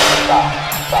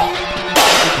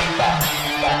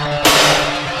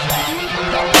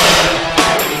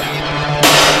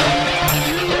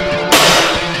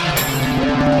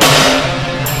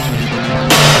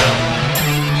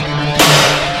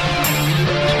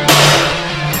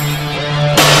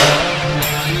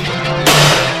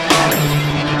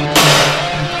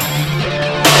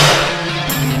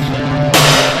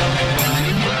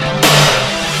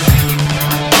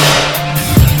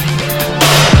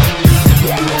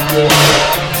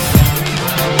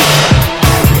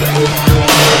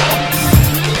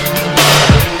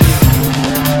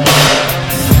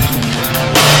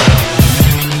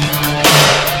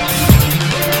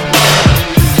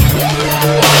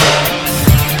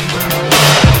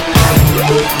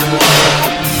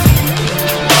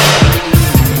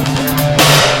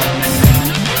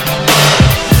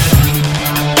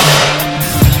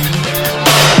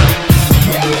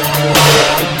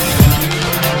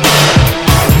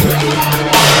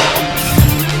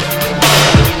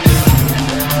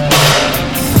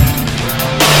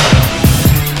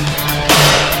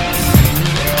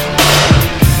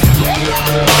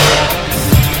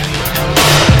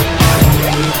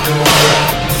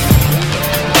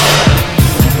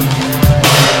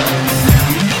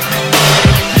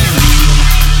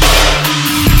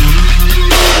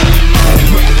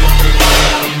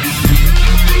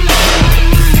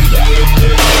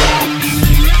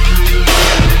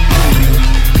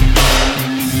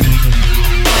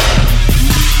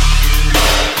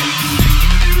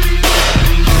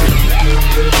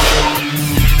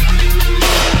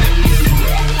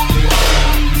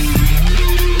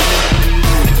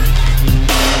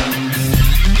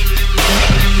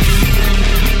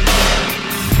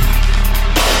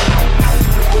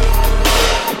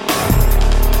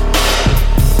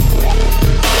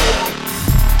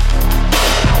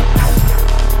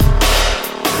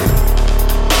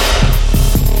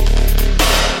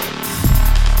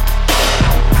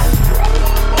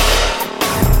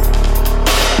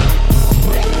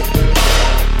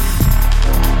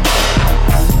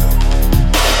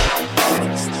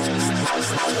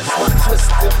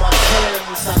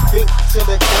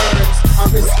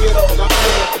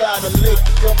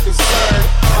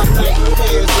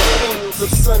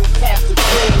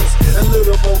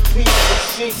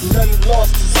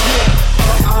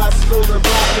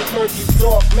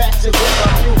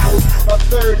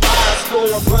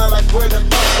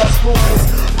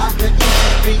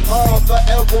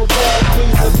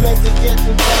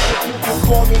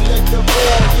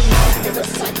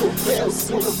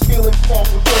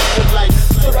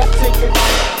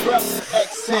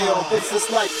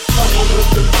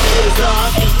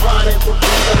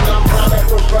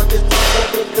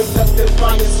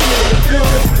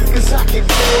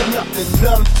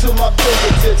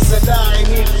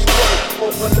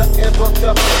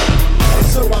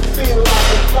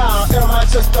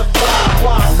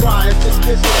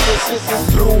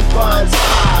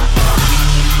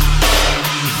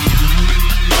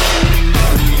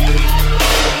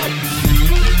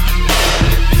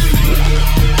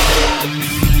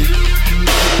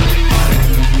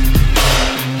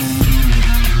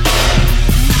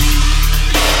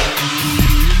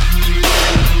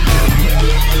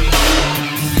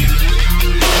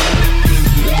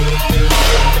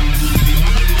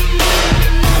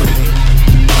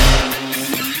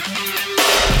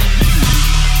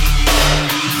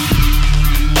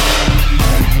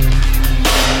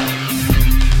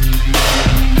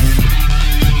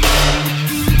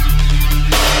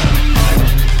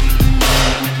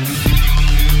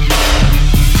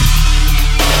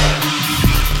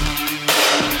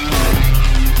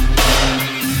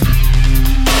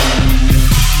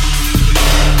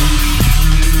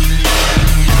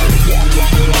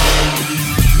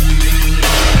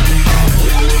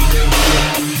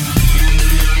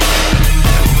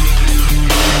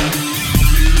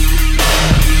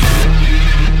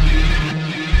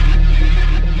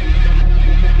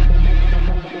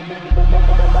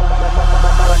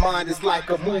 is like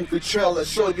a movie trailer,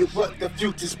 show you what the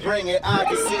future's bringing. I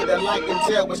can see the light and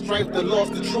tell with strength the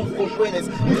lost, the truth for winners.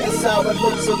 This is how it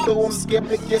looks, although I'm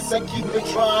skeptic, yes I keep it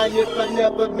trying. If I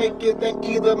never make it, then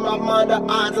either my mind or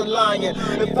eyes are lying.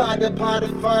 If I depart the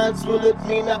fines, will it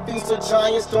mean I feast a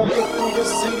giants? Don't get through the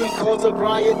city, cause a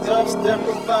riot, dubstep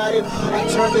provided. I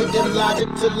turned it illogic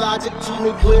to logic, to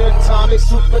nuclear atomic,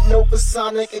 supernova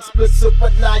sonic, explicit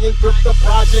but not encrypt the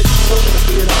project. So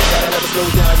it never slow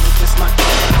down, you just might get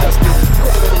dusted.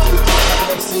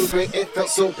 Never seen great, it felt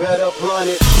so bad up on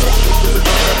it.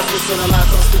 It's on a line,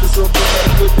 so I'm still so good that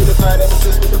it could be the fight ever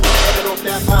since with the blood off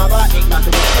that power. I ain't not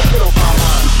the way to on my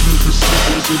mind. You can see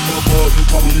what's in my mind, you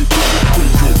probably think it's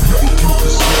crazy. You can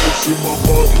see what's in my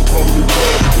mind, you probably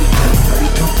think it's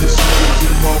crazy. You can see what's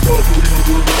in my mind, you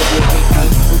either never hate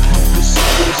me. You can see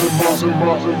what's in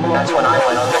my mind. That's when I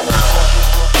went underground.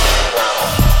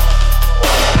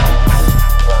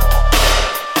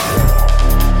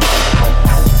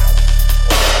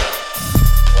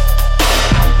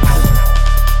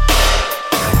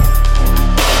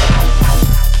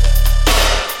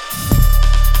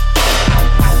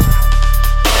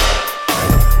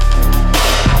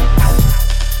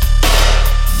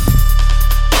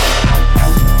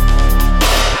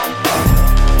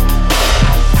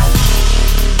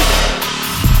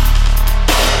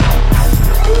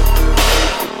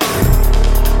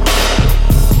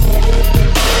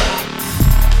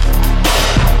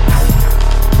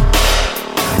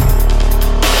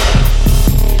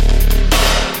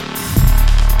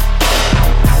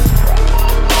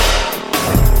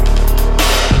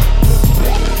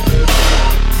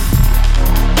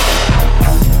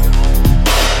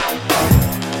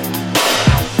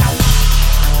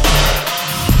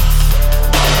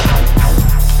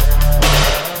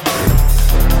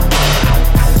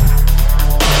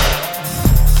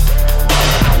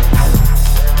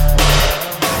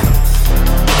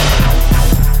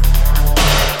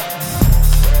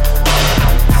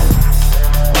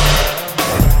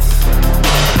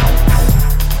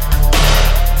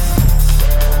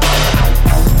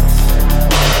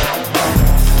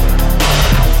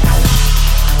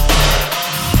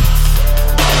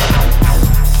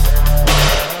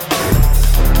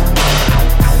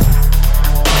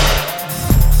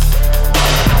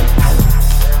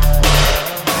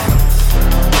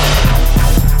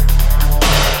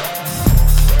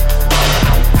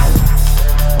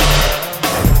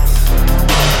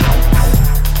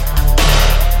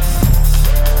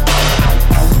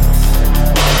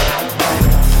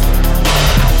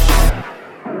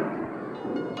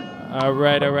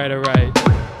 Alright.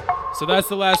 So that's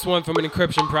the last one from an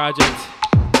Encryption project.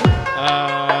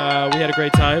 We had a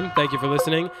great time. Thank you for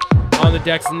listening. On the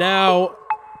decks now,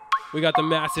 we got the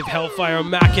massive Hellfire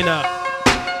Machina.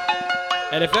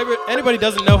 And if anybody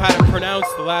doesn't know how to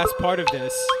pronounce the last part of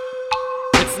this,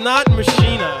 it's not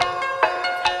Machina.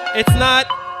 It's not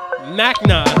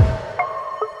Machina,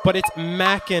 but it's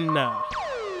Machina.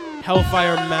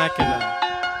 Hellfire Machina.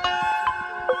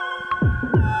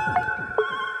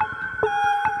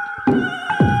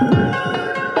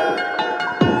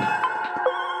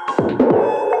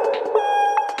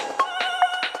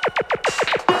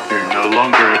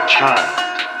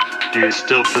 Child, do you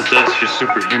still possess your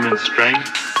superhuman strength?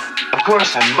 Of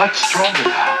course, I'm much stronger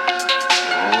now.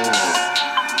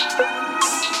 Oh.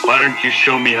 Why don't you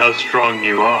show me how strong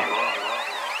you are?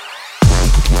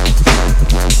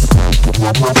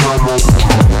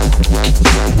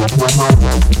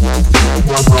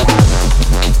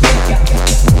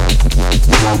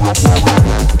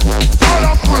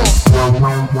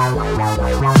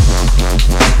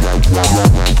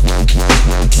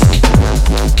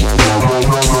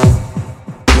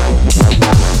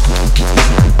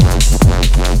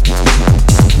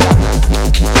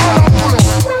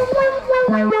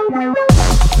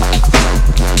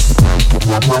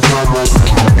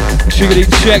 Shiggity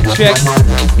check.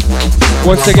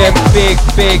 Once again,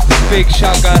 big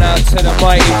shotgun out to the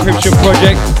Mighty Encryption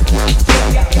project.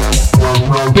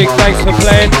 Big thanks for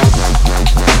playing.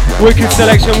 Wicked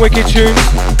selection, wicked tunes.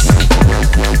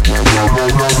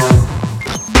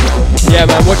 Yeah,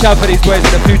 man, watch out for these boys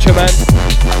in the future, man.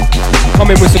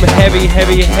 Coming with some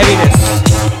heaviness.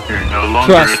 You're no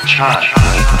longer Trust. a child.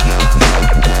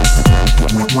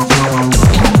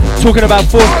 Talking about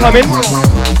forthcoming,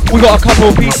 we got a couple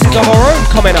of pieces of our own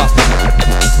coming up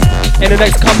in the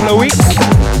next couple of weeks.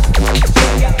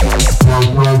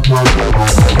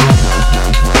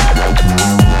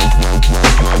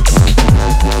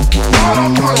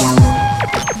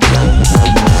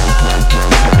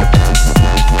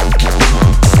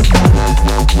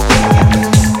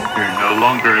 You're no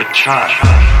longer a child.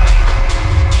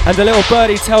 And the little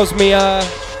birdie tells me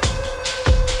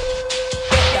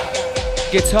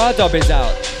Guitar Dub is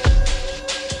out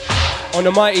on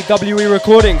the mighty WE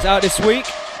Recordings, out this week.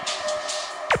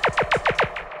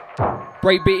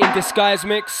 Breakbeat in Disguise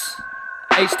mix,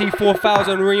 HD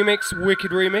 4000 remix,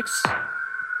 wicked remix.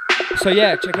 So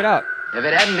yeah, check it out. If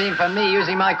it hadn't been for me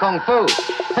using my kung fu,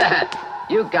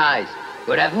 you guys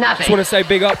would have nothing. Just want to say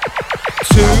big up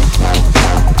to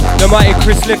the mighty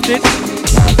Chris Lifted,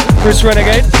 Chris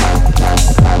Renegade,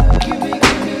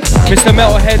 Mr.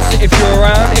 Metalheads, if you're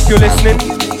around, if you're listening.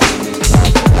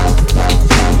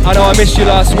 I know I missed you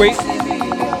last week.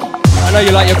 I know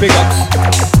you like your big ups.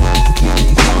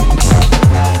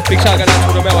 Big shout out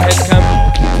to the Metalheads camp.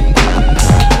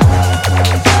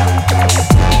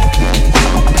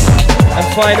 And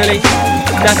finally,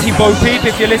 Natty Bo Peep,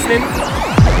 if you're listening,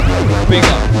 big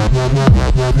up.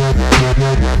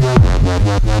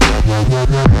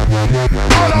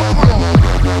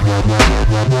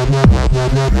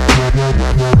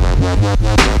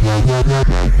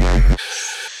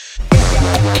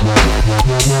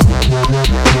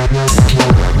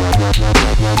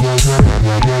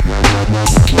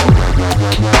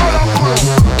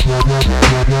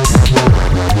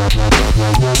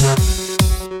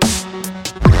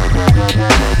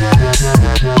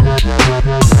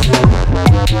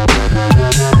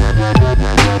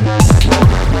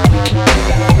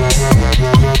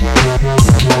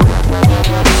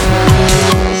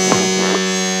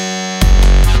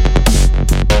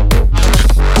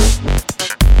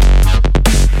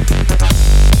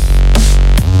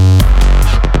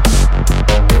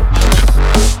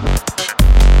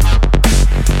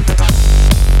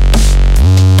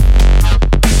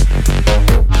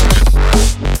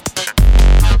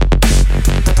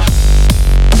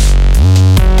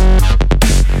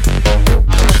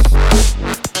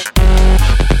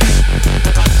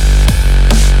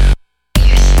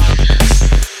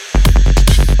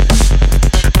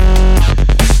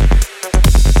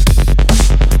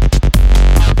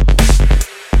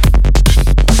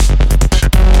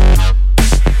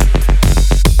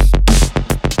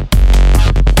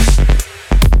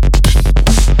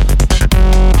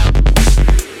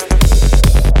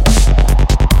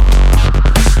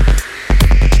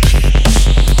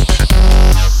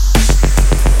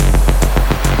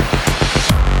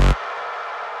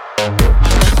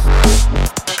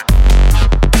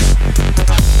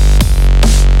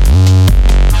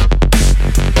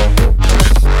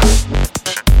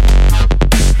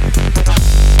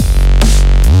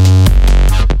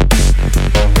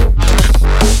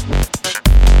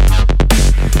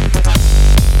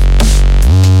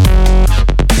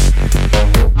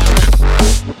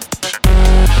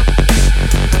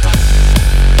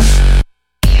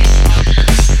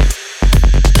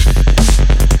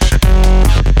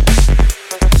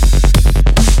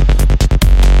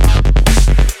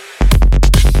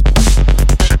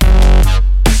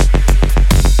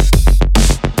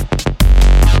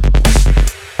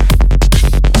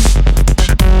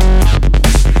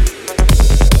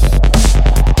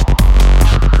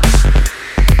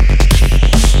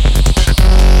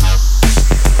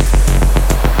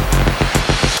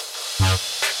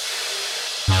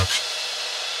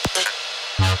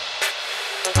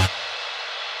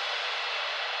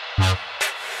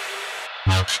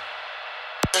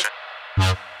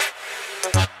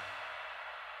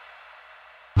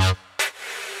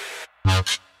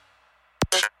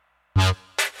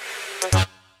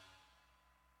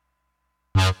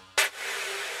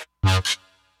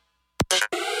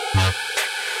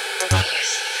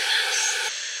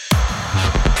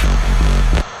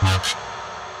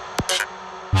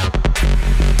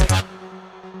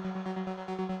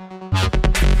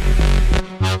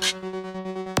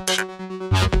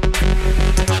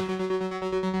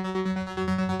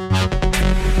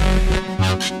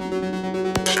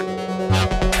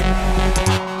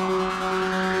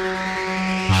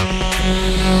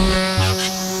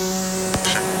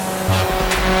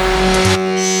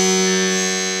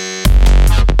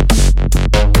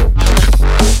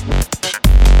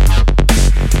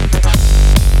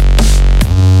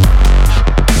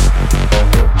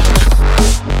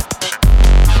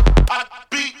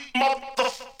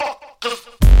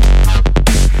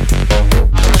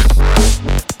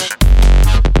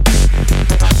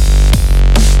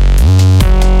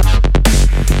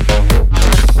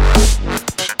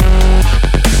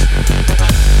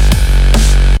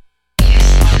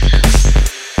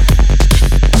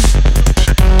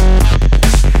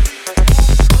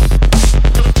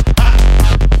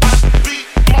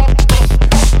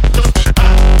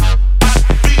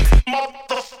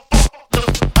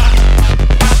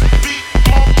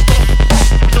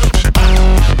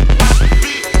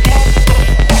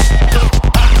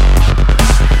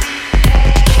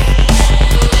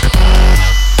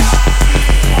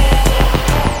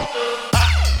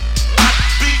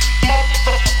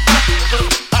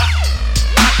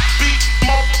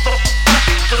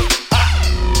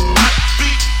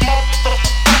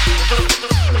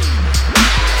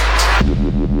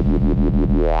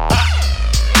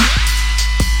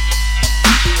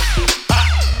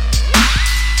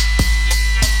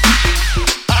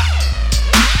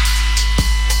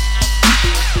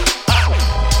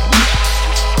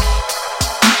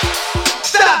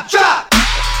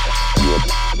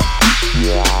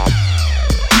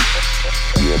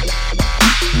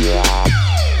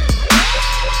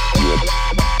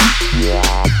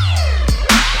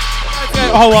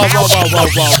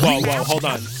 whoa. Hold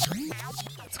on.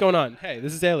 What's going on? Hey,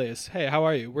 this is Alias. Hey, how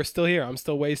are you? We're still here. I'm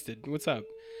still wasted. What's up?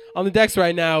 On the decks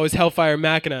right now is Hellfire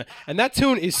Machina, and that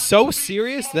tune is so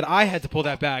serious that I had to pull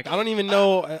that back. I don't even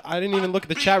know. I didn't even look at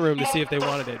the chat room to see if they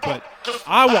wanted it, but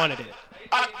I wanted it.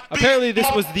 Apparently, this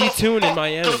was the tune in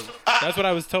Miami. That's what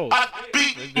I was told.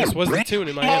 This was the tune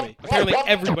in Miami. Apparently,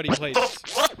 everybody played this.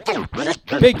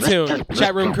 Big tune.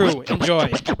 Chat room crew,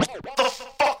 enjoy.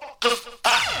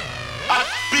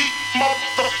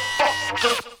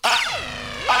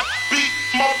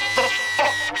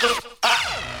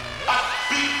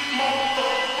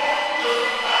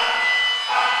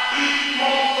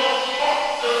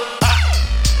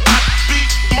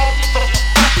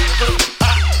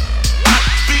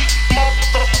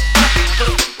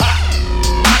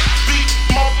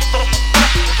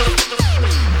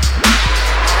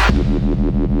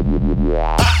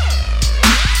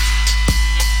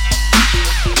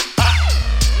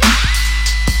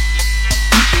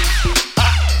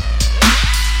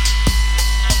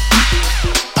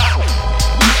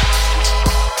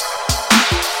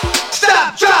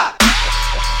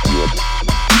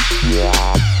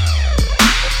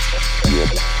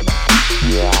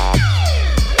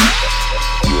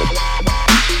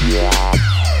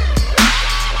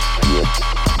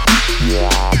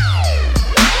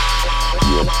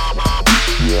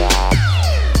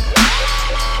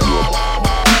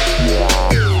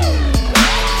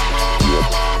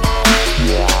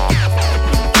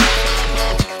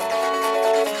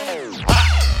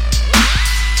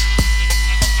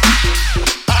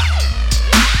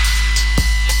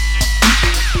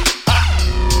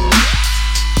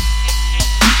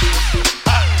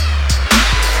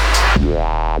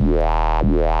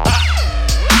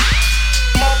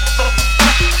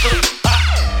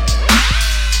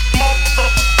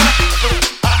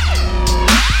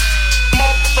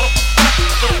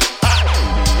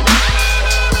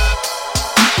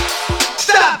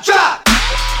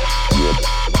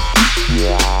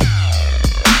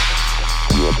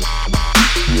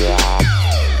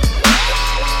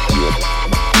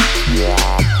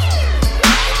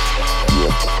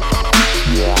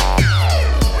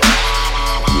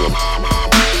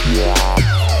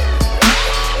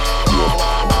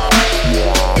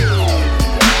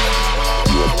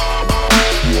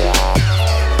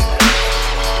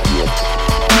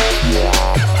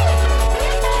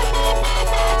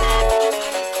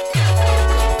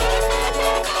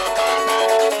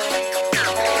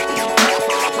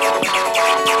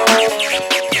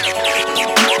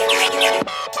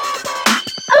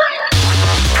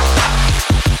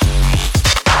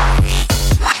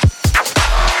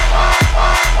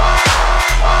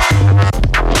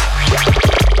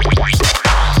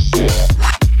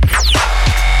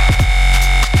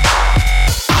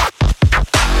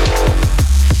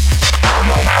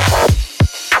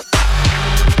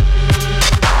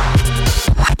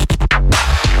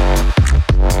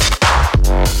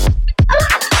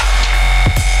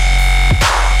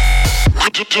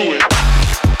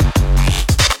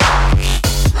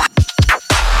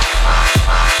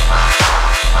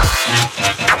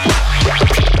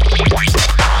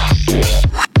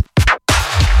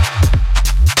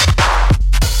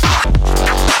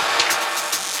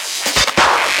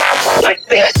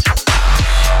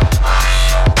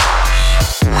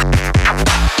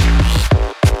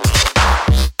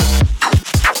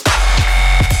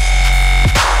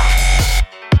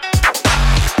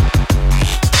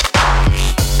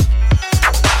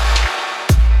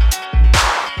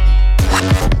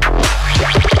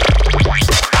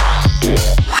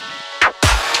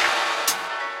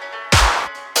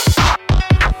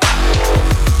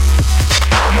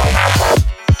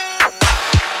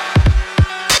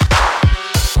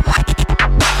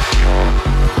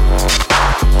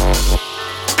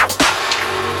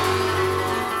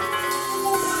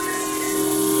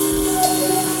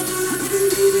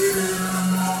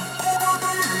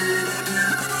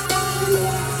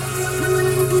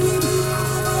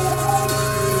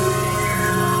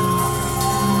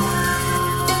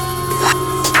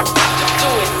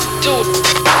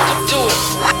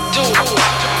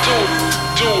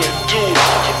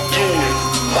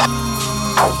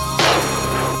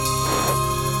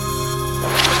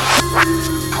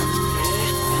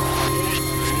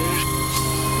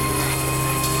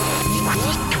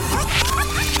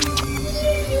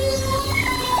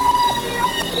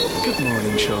 Good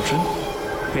morning, children.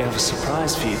 We have a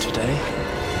surprise for you today.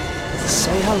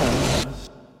 Say hello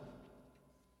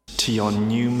to your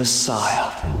new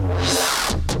Messiah.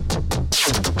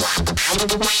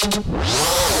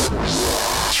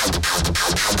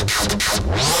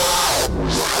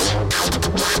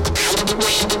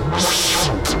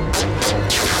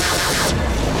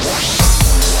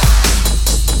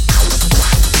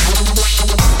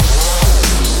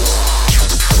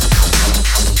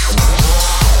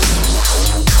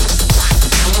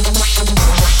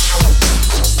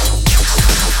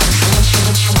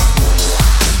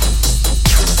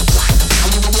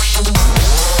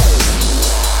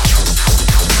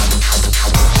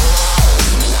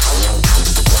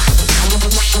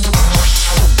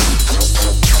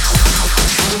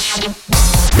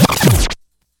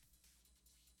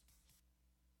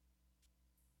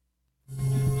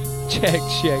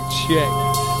 Check.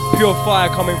 Pure fire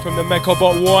coming from the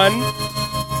Mechobot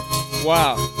 1.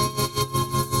 Wow.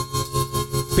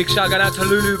 Big shout out to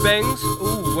Lulu Bangs.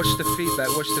 Ooh, watch the feedback.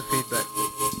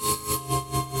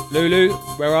 Lulu,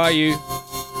 where are you?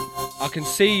 I can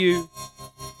see you.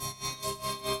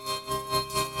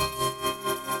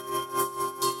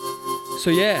 So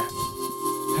yeah,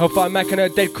 Hellfire Machina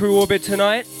Dead Crew Orbit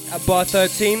tonight at Bar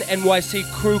 13. NYC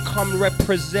crew come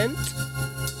represent.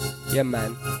 Yeah,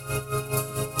 man.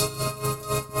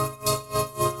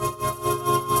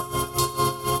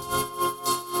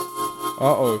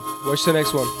 Uh-oh, what's the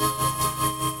next one?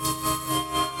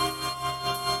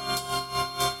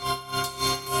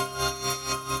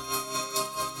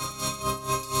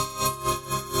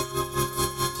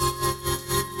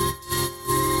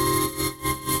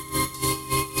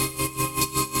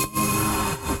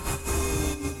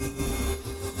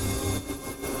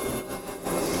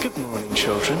 Good morning,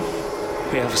 children.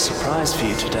 We have a surprise for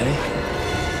you today.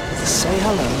 Say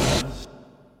hello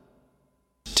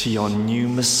to your new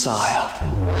Messiah.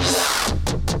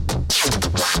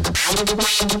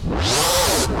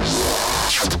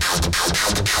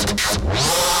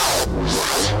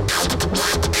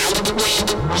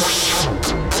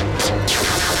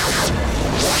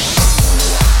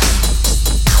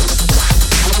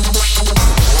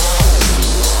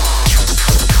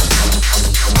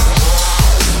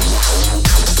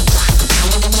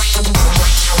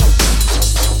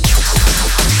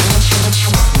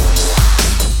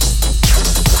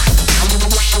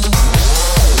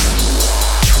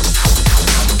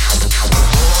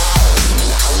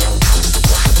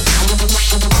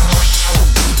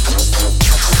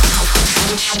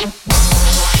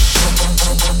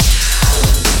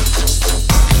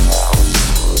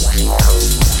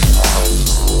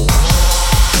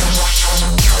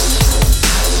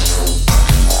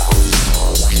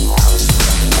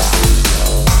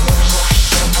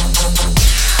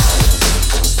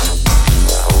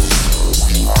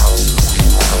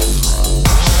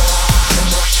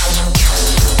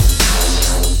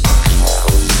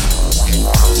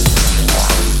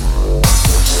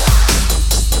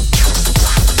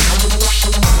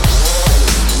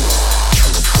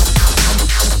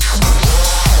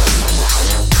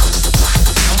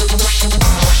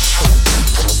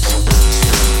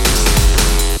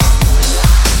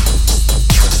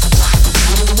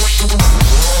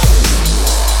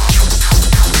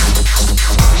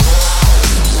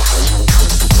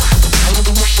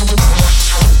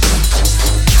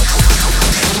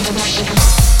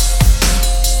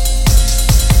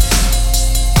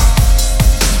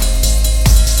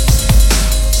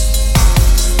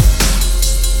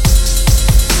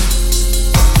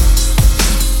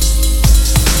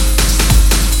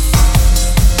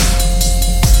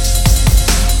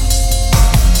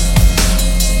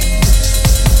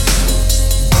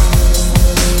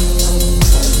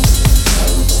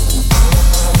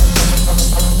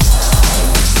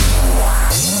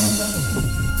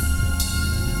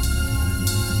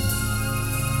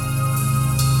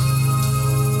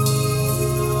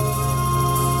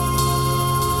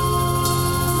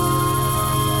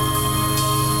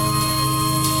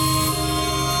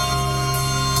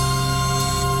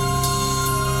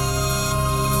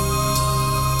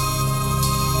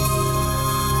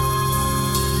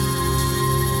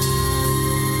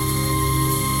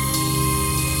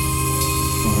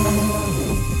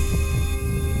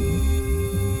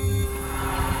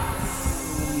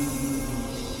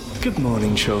 Good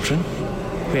morning, children.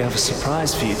 We have a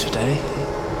surprise for you today.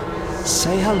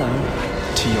 Say hello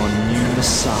to your new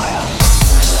Messiah.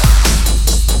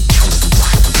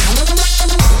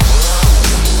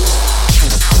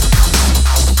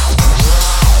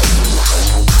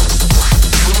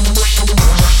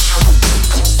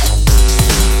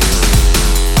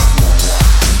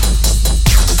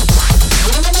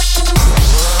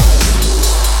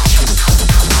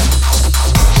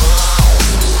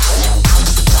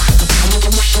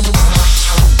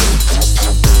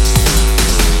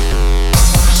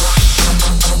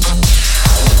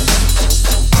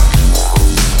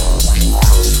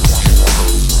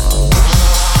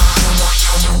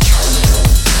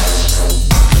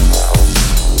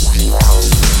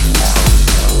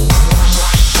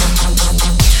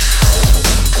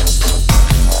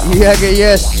 Yaga,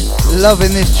 yes,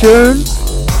 loving this tune.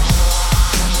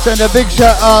 Send a big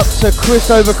shout out to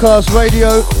Chris Overcast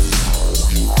Radio.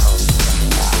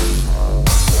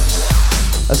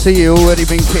 I see you already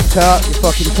been kicked out, you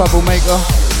fucking troublemaker.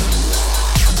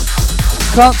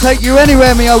 Can't take you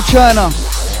anywhere, me old China.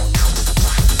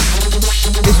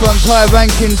 This one's high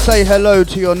ranking, say hello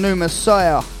to your new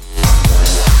messiah.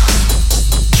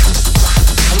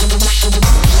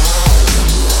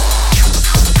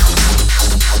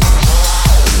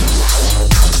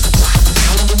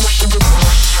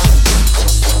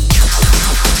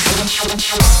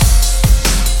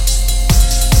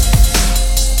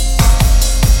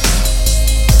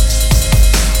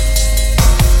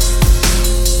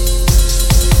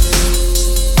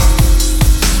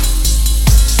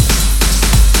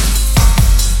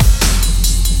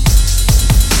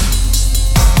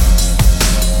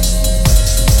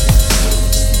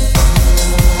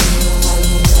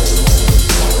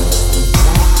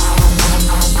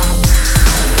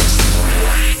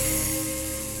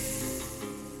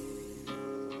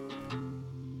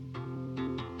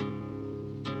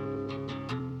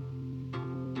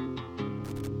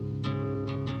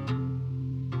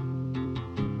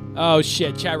 Oh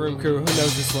shit, chat room crew, who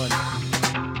knows this one?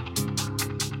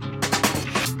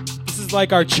 This is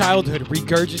like our childhood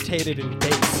regurgitated in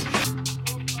bass.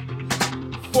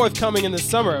 Forthcoming in the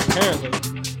summer, apparently.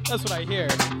 That's what I hear.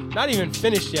 Not even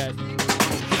finished yet. Did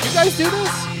you guys do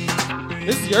this?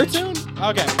 This is your tune?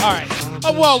 Okay, alright.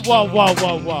 Oh, whoa.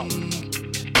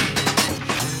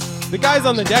 The guys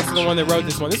on the decks are the one that wrote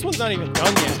this one. This one's not even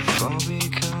done yet.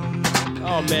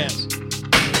 Oh man.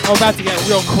 I'm about to get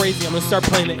real crazy. I'm gonna start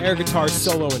playing the air guitar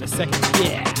solo in a second.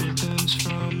 Yeah.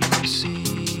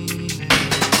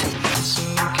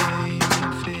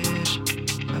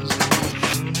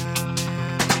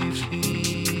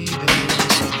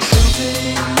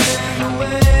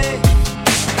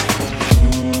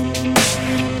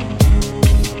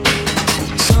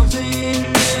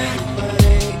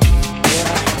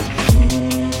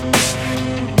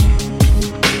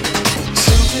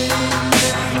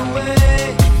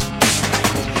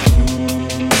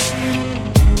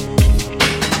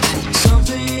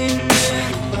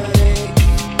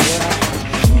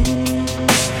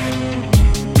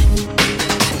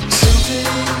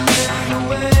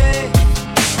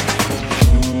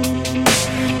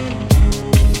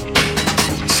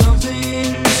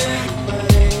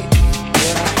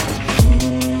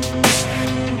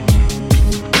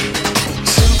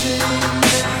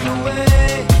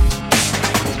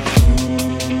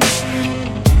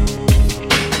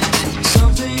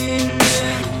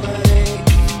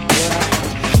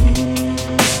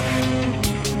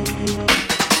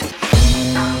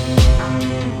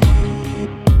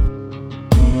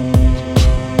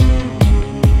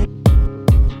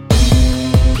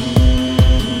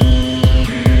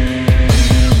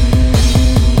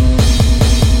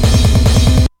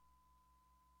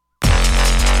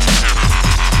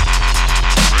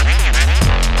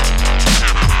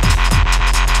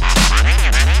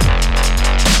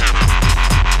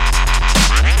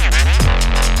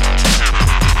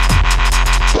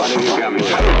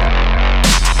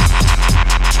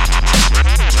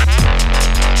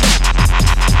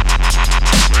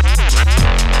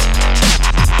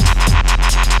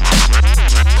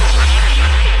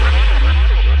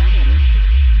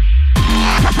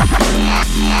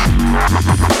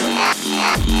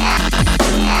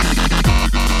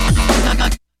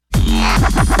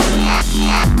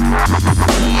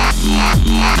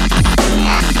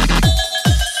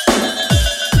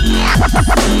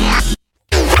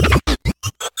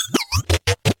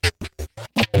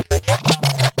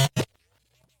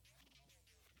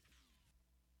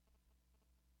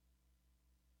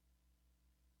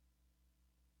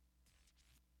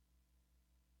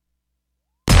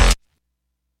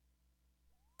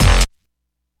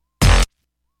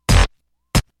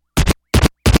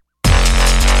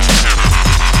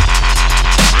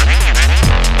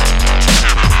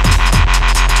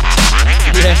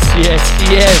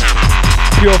 Yes.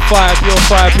 Pure fire,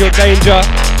 pure danger.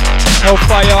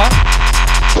 Hellfire.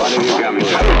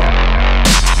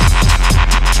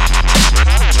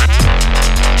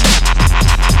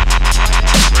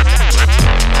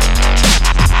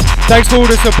 Thanks for all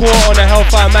the support on the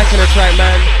Hellfire Machina track,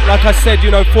 man. Like I said,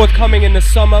 forthcoming in the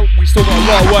summer. We still got a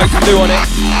lot of work to do on it.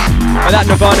 But that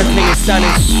Nirvana thing is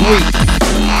sounding sweet.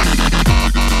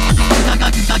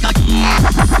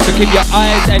 So keep your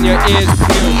eyes and your ears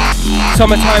peeled.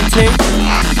 Summertime ting.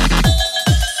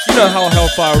 You know how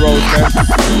Hellfire rolls, man.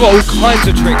 We've got all kinds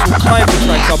of tricks, all kinds of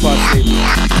tracks up our sleeve.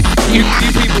 You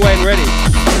people ain't ready.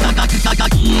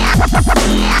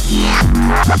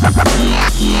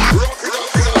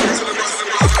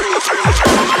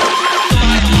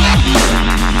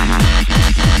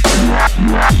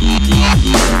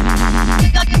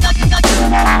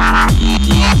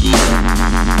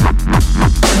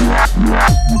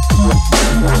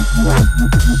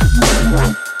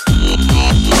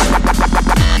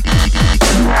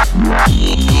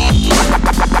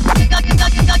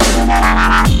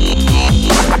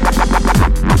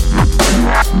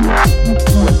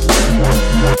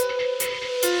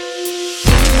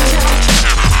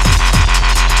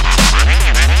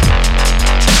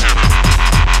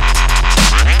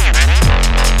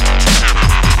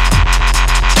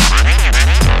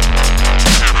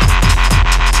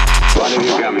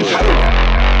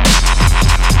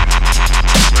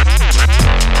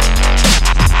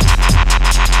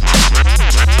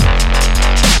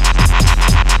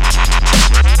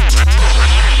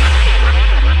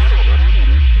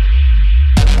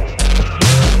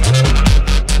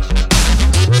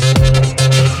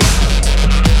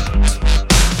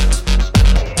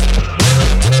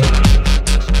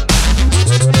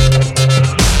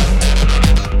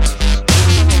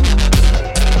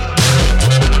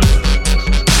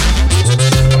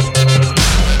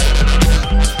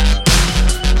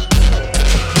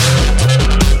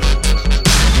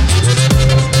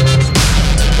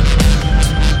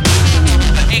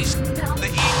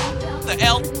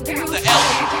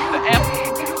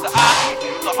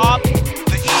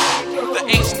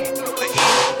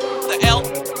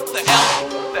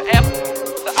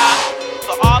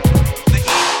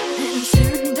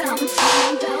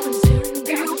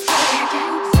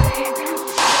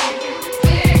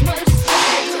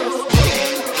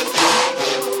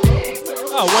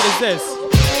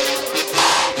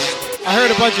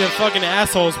 Fucking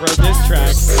assholes wrote this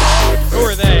track. Who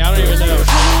are they? I don't even know.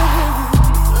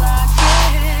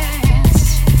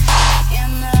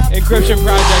 Encryption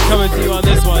Project coming to you on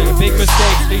this one. Big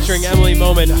Mistakes featuring Emily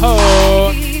Moment.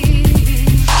 Ho!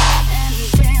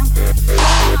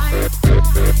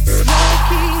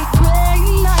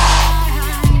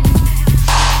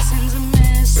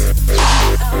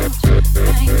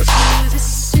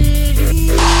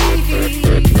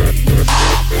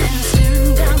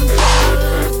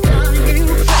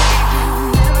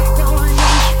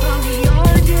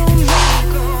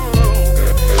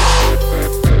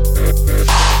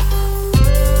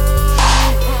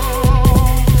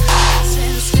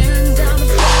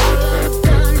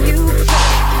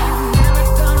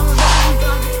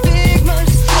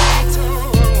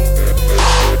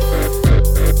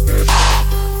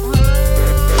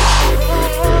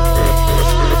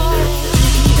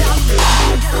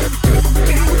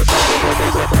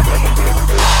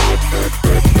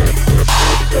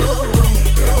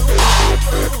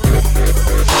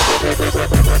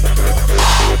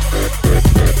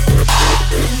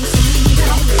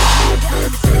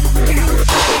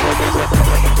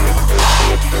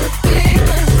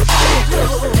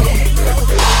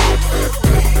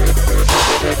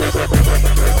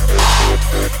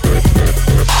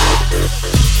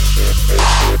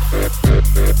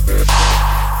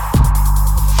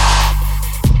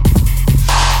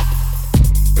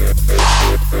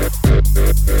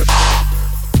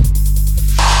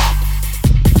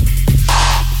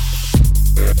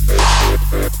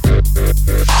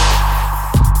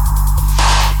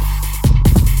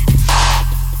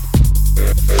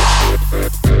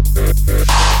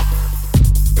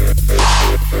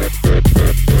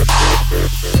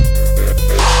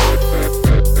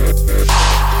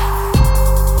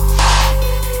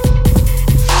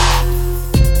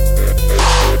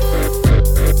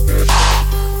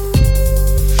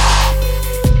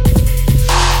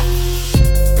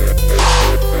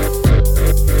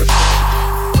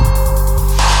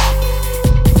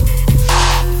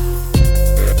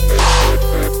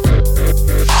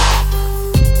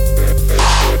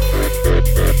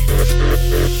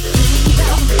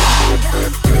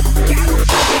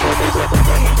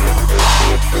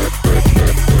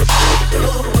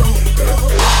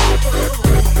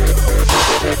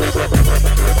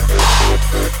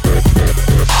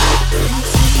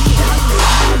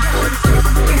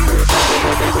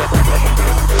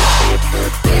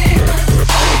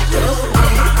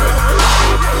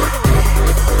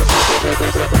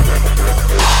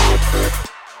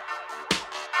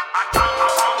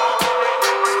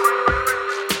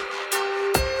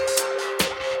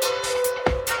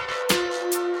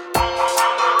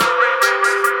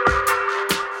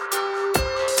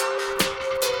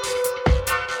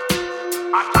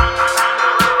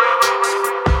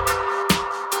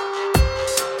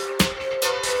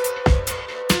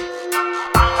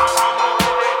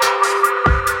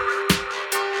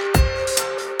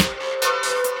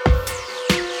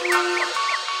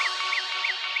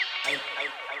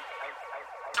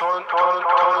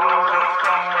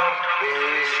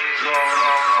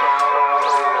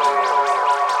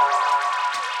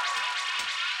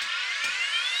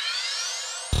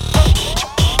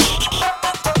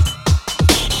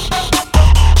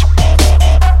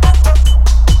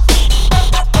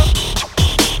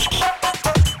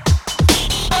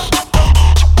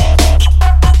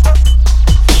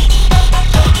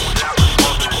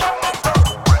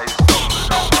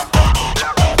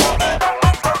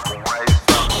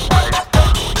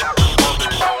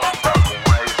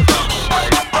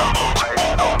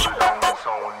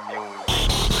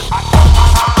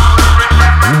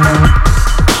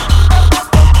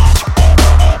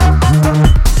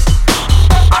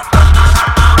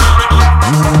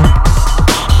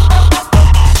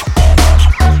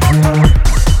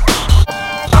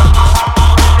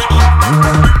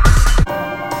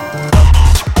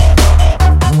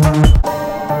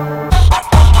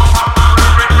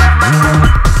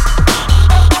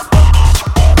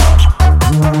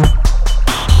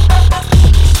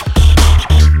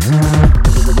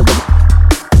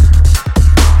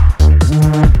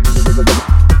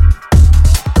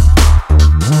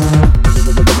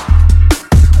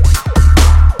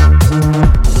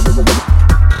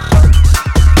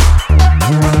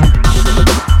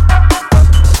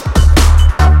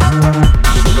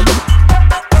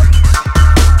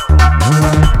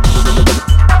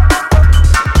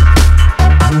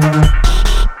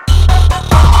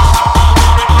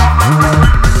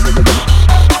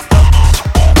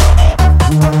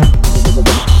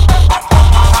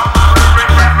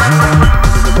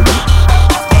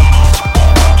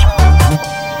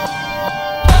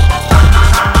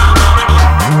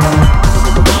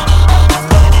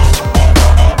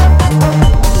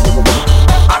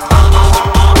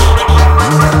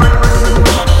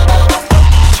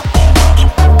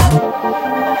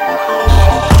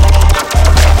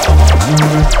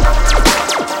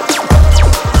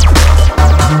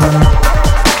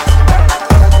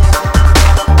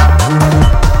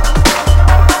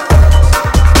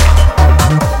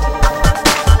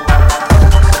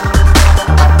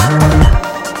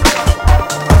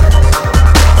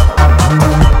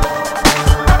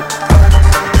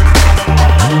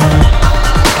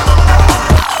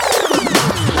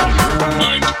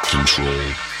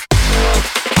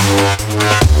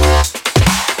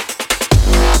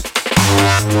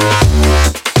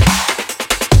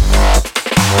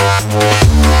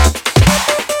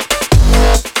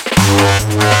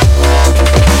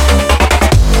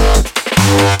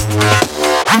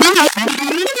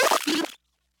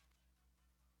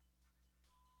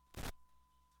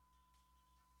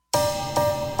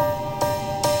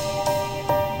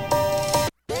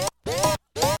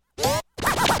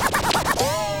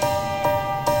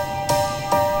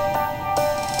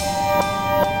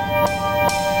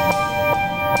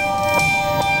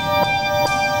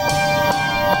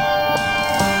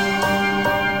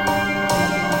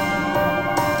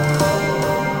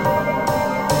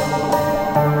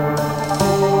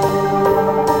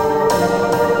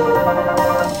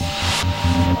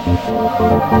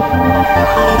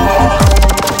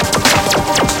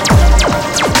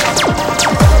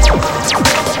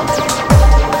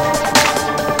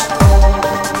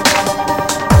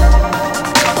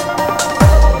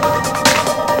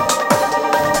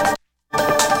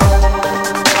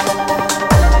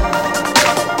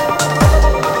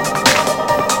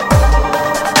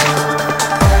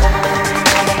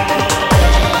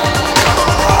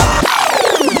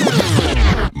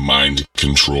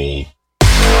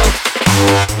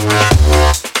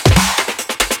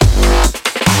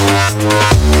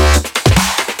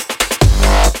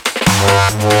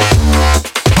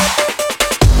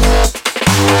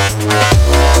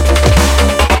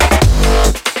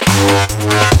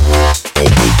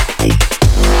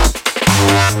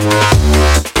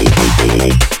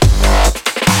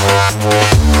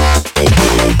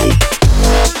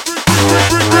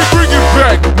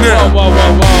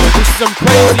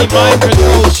 any mind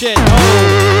control shit.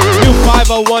 Oh, new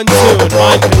 501 tune,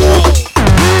 mind control.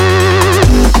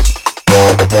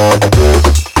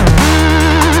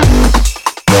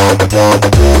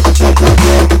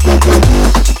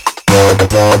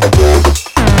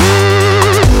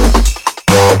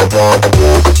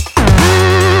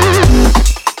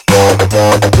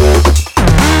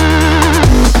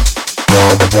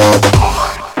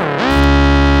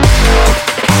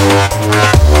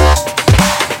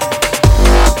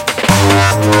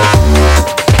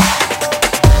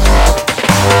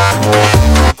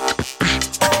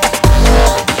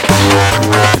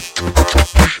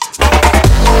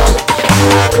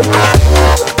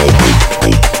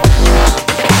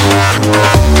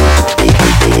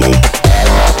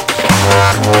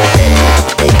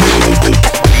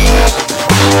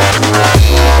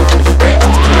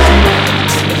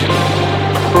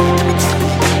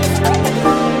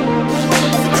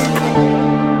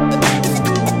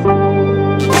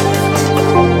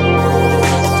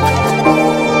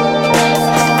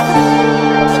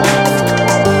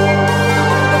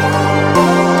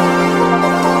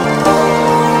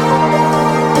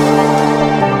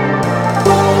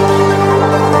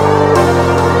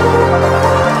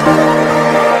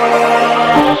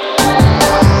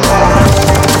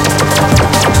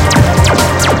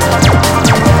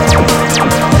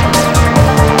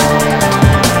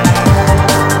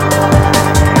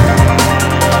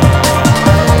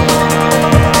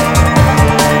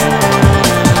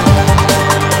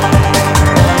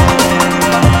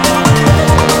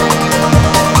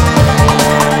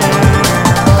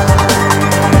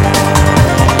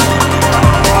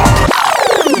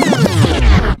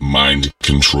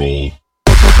 Control.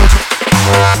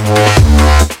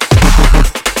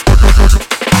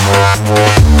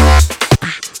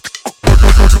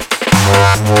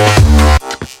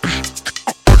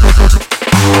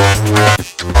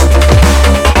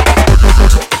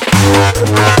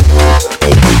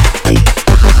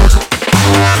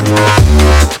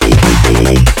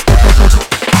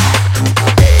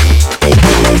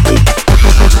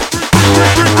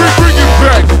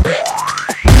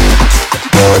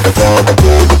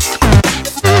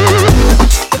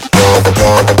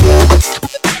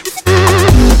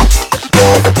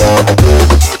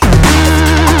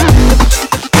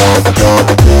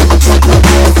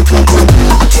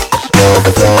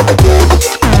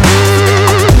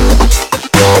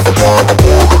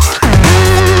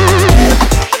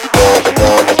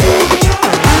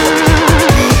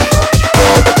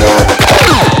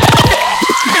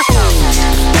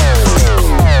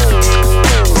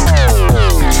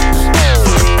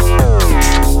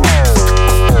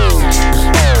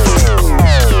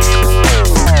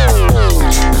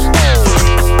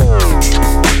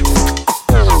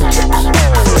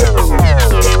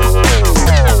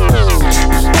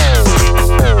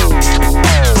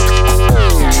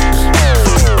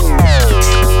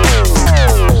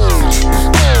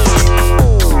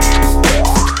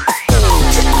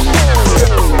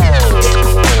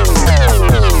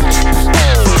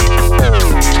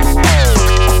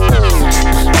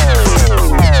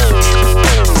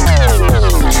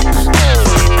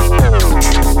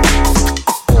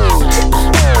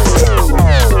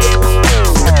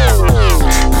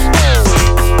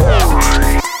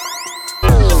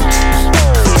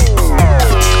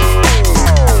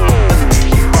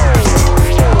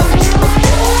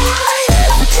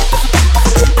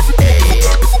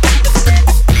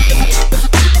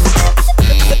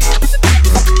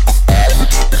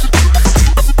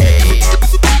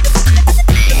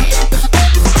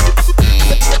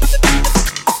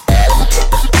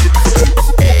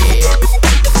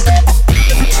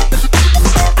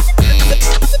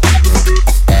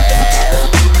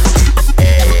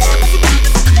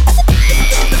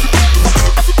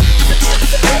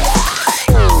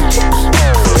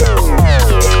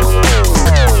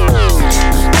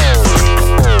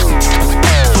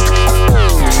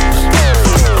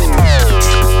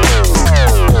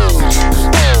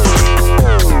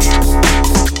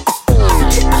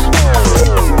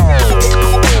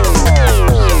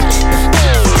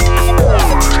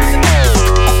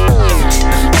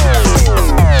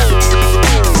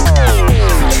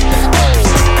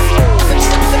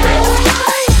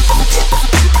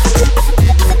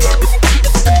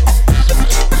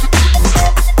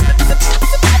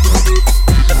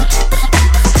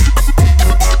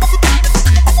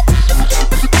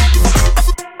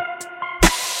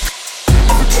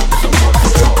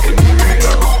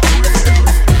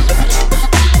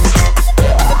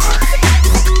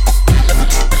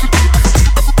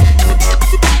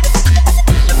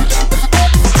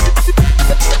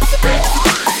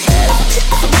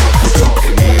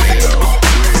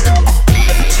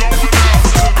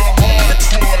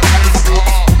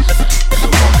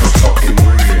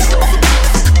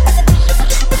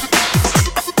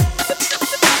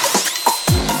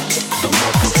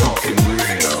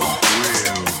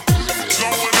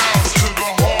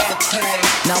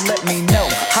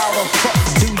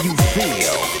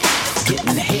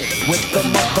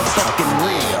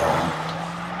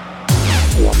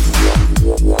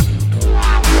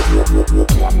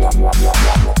 Well,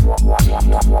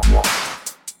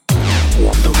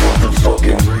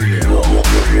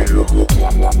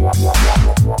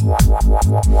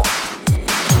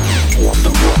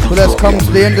 that's come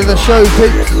to the end of the show,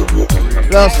 peeps.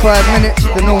 Last 5 minutes,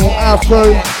 the normal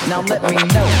outro. Now let me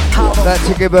know how I'd like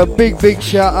to give a big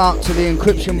shout out to the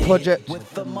Encryption Project.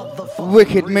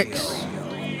 Wicked mix.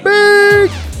 Big!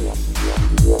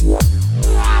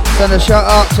 Send a shout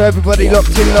out to everybody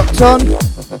locked in, locked on.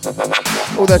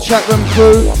 All the chat room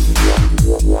crew.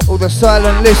 All the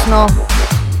silent listener.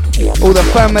 All the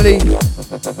family.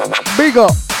 Big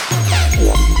up!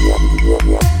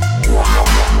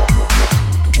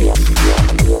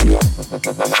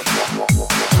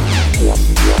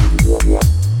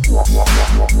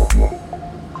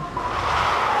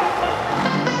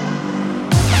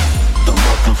 The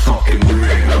motherfucking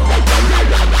real.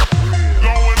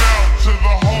 Going out to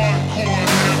the hardcore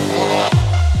hip-hop.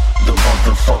 The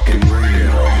motherfucking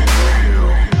real.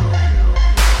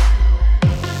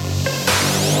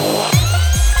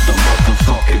 The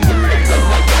motherfucking real.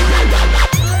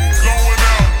 Going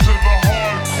out to the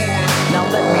hardcore. Now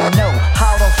let me know,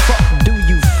 how the fuck do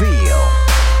you feel?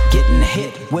 Getting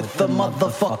hit with the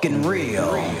motherfucking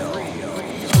real.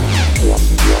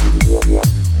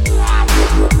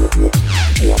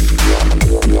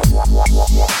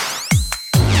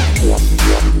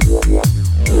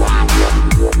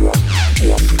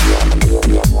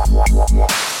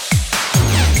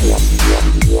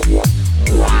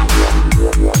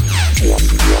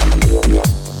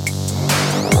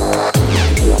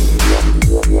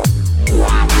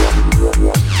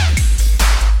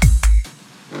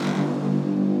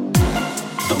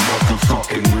 The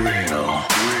motherfucking real.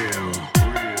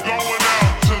 Going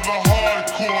out to the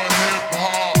hardcore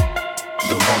hip-hop.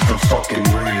 The motherfucking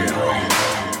real.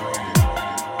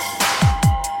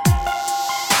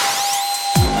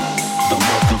 The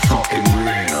motherfucking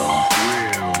real.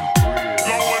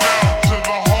 Going out to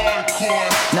the hardcore.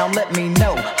 Now let me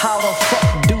know, how the fuck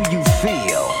do you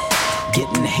feel?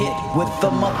 Getting hit with the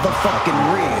motherfucking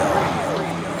real.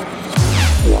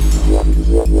 The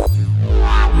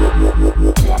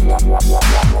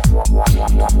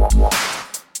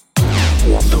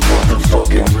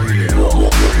motherfucking real.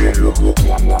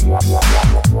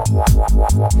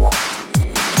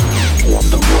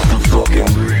 The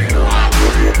motherfucking real.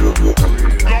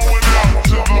 Going out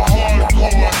to the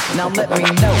hardcore. Now let me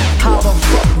know, how the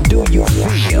fuck do you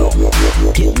feel?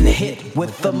 Getting hit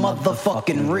with the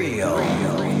motherfucking real.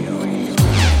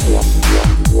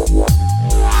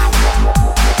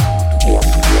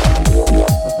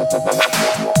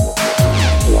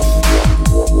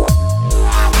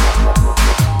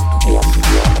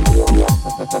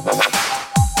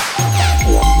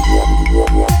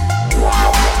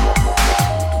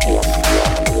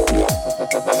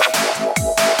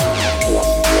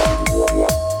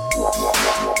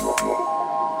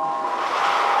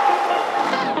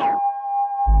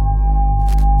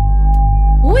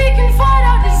 We can find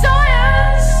our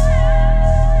desires.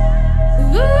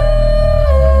 Ooh.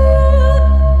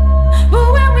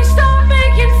 But when we start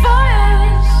making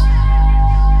fires,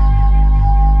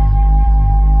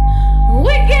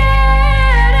 we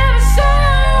get ever so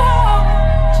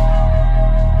hot.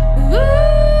 Ooh.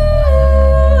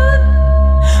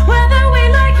 Whether we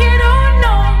like it or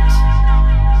not,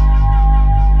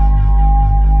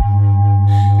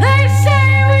 they say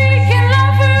we can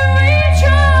love who we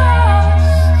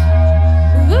trust.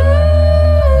 Ooh.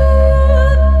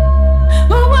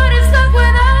 But what is love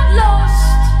without lost?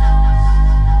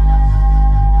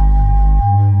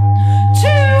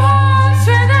 Two hearts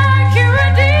with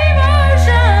accurate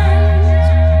emotions.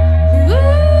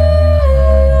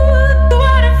 Ooh.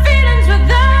 What are feelings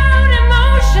without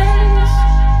emotions?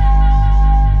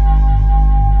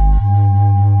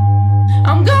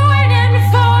 I'm going in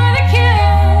for the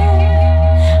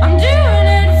kill. I'm doing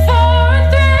it for a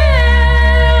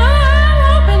thrill. I'm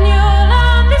hoping you'll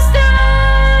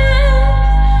understand,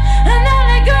 and I'll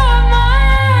let go of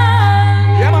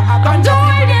mine. I'm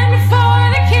going in for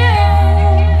the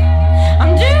kill.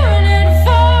 I'm doing it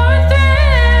for a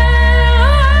thrill.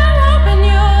 I'm hoping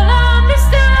you'll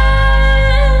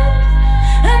understand,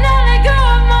 and I'll let go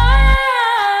of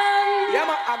mine. Yeah,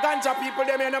 man, I ganja people,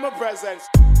 them in my presence.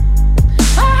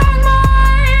 I hung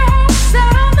my hopes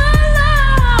out on the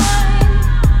line.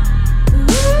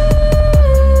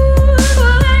 Ooh,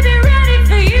 will I be ready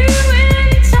for you in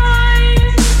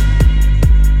time?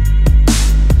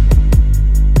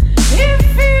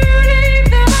 If you leave,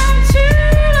 then I'm too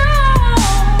long.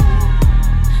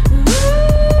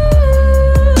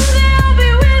 Ooh, they'll be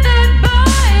withered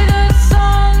by the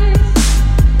sun.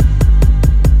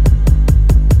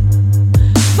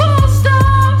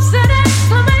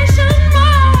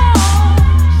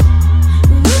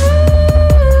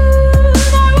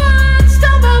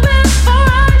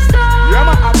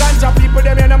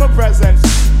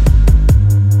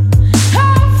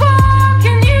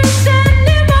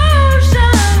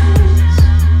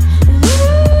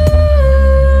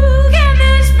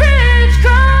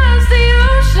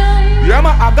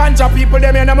 ganja people,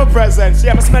 them in my presence.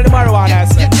 Yeah, I smell the marijuana. I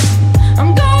say.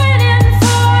 I'm going in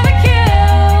for the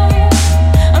kill.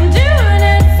 I'm doing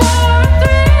it for a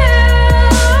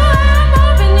thrill. I'm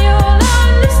hoping you'll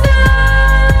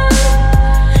understand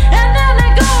and then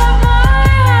let go of my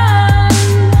hand.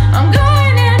 I'm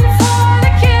going in for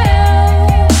the kill.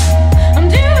 I'm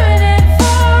doing it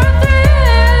for a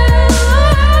thrill.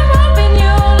 I'm hoping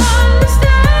you'll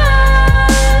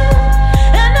understand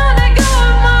and then let go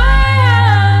of my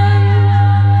hand.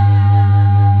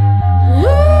 Ooh.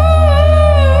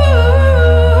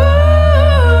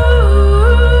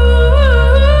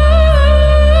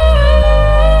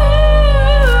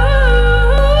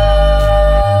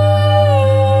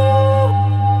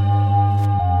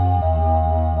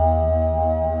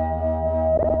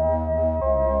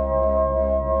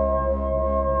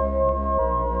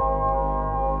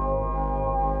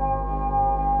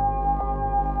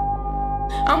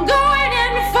 I'm going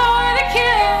in for the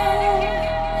kill.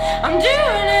 I'm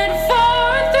doing it for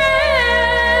a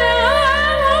thrill.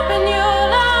 I'm hoping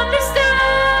you'll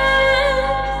understand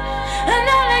and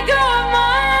not let go of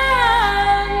my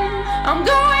hand. I'm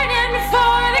going in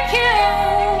for the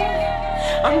kill.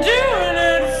 I'm doing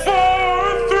it for a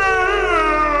thrill.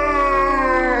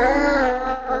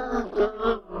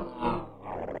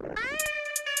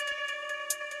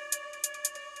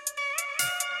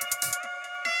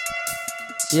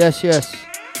 Yes, yes.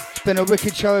 It's been a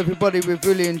wicked show, everybody. We've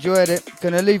really enjoyed it.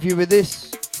 Gonna leave you with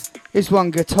this. This one,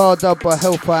 guitar dub by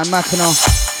Hellfire Mackinac.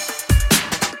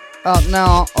 Out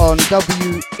now on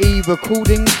WE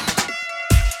Recordings.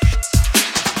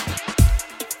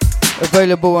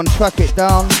 Available on Track It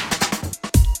Down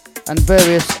and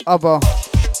various other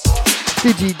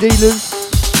digi dealers.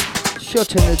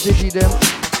 Shot in the digi dem.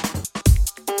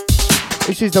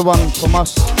 This is the one from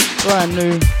us, brand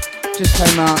new. Just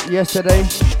came out yesterday.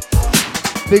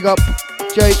 Big up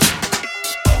Jake,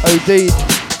 Odeed,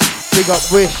 big up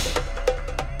Wish.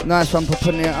 Nice one for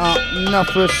putting it out.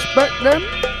 Enough respect them.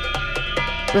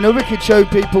 Been a wicked show,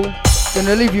 people.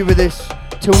 Gonna leave you with this.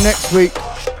 Till next week.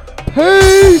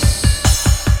 Peace.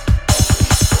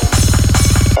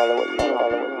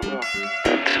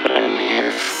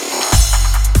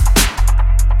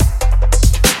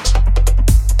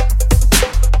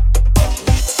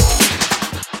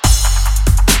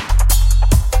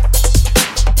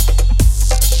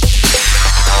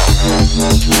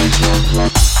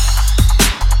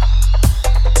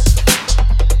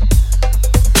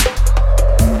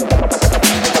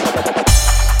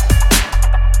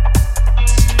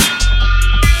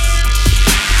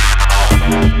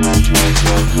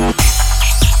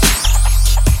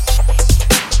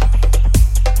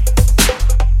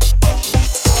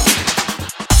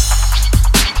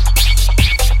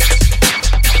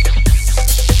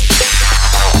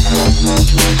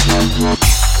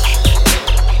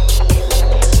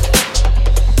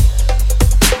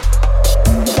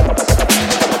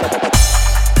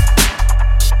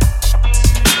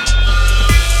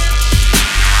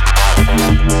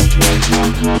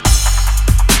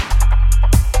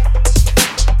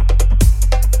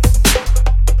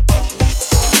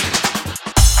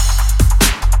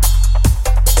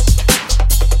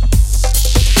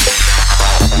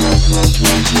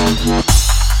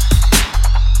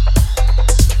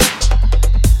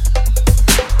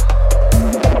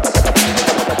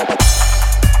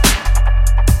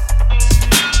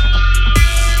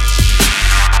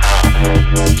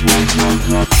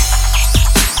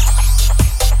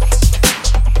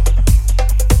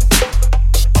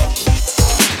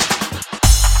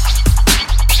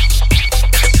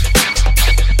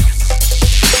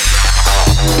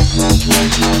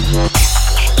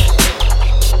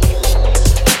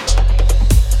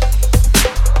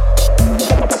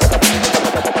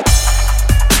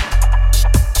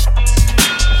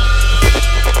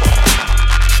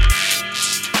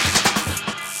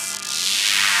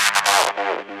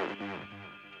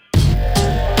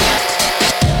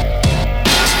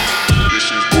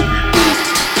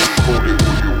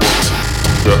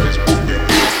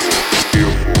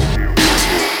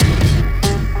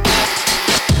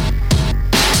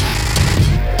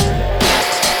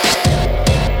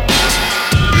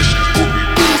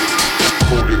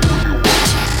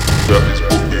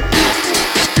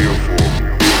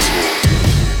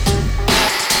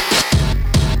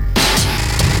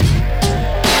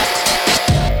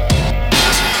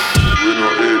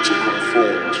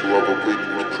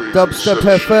 Dubstep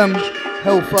FM,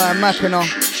 Hellfire Mackinac,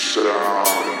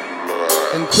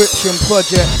 Encryption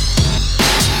Project.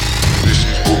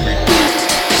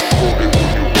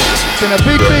 It's been a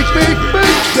big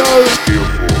show.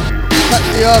 Catch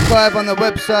the archive on the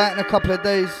website in a couple of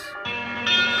days.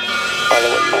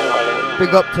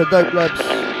 Big up to Dope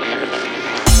Labs.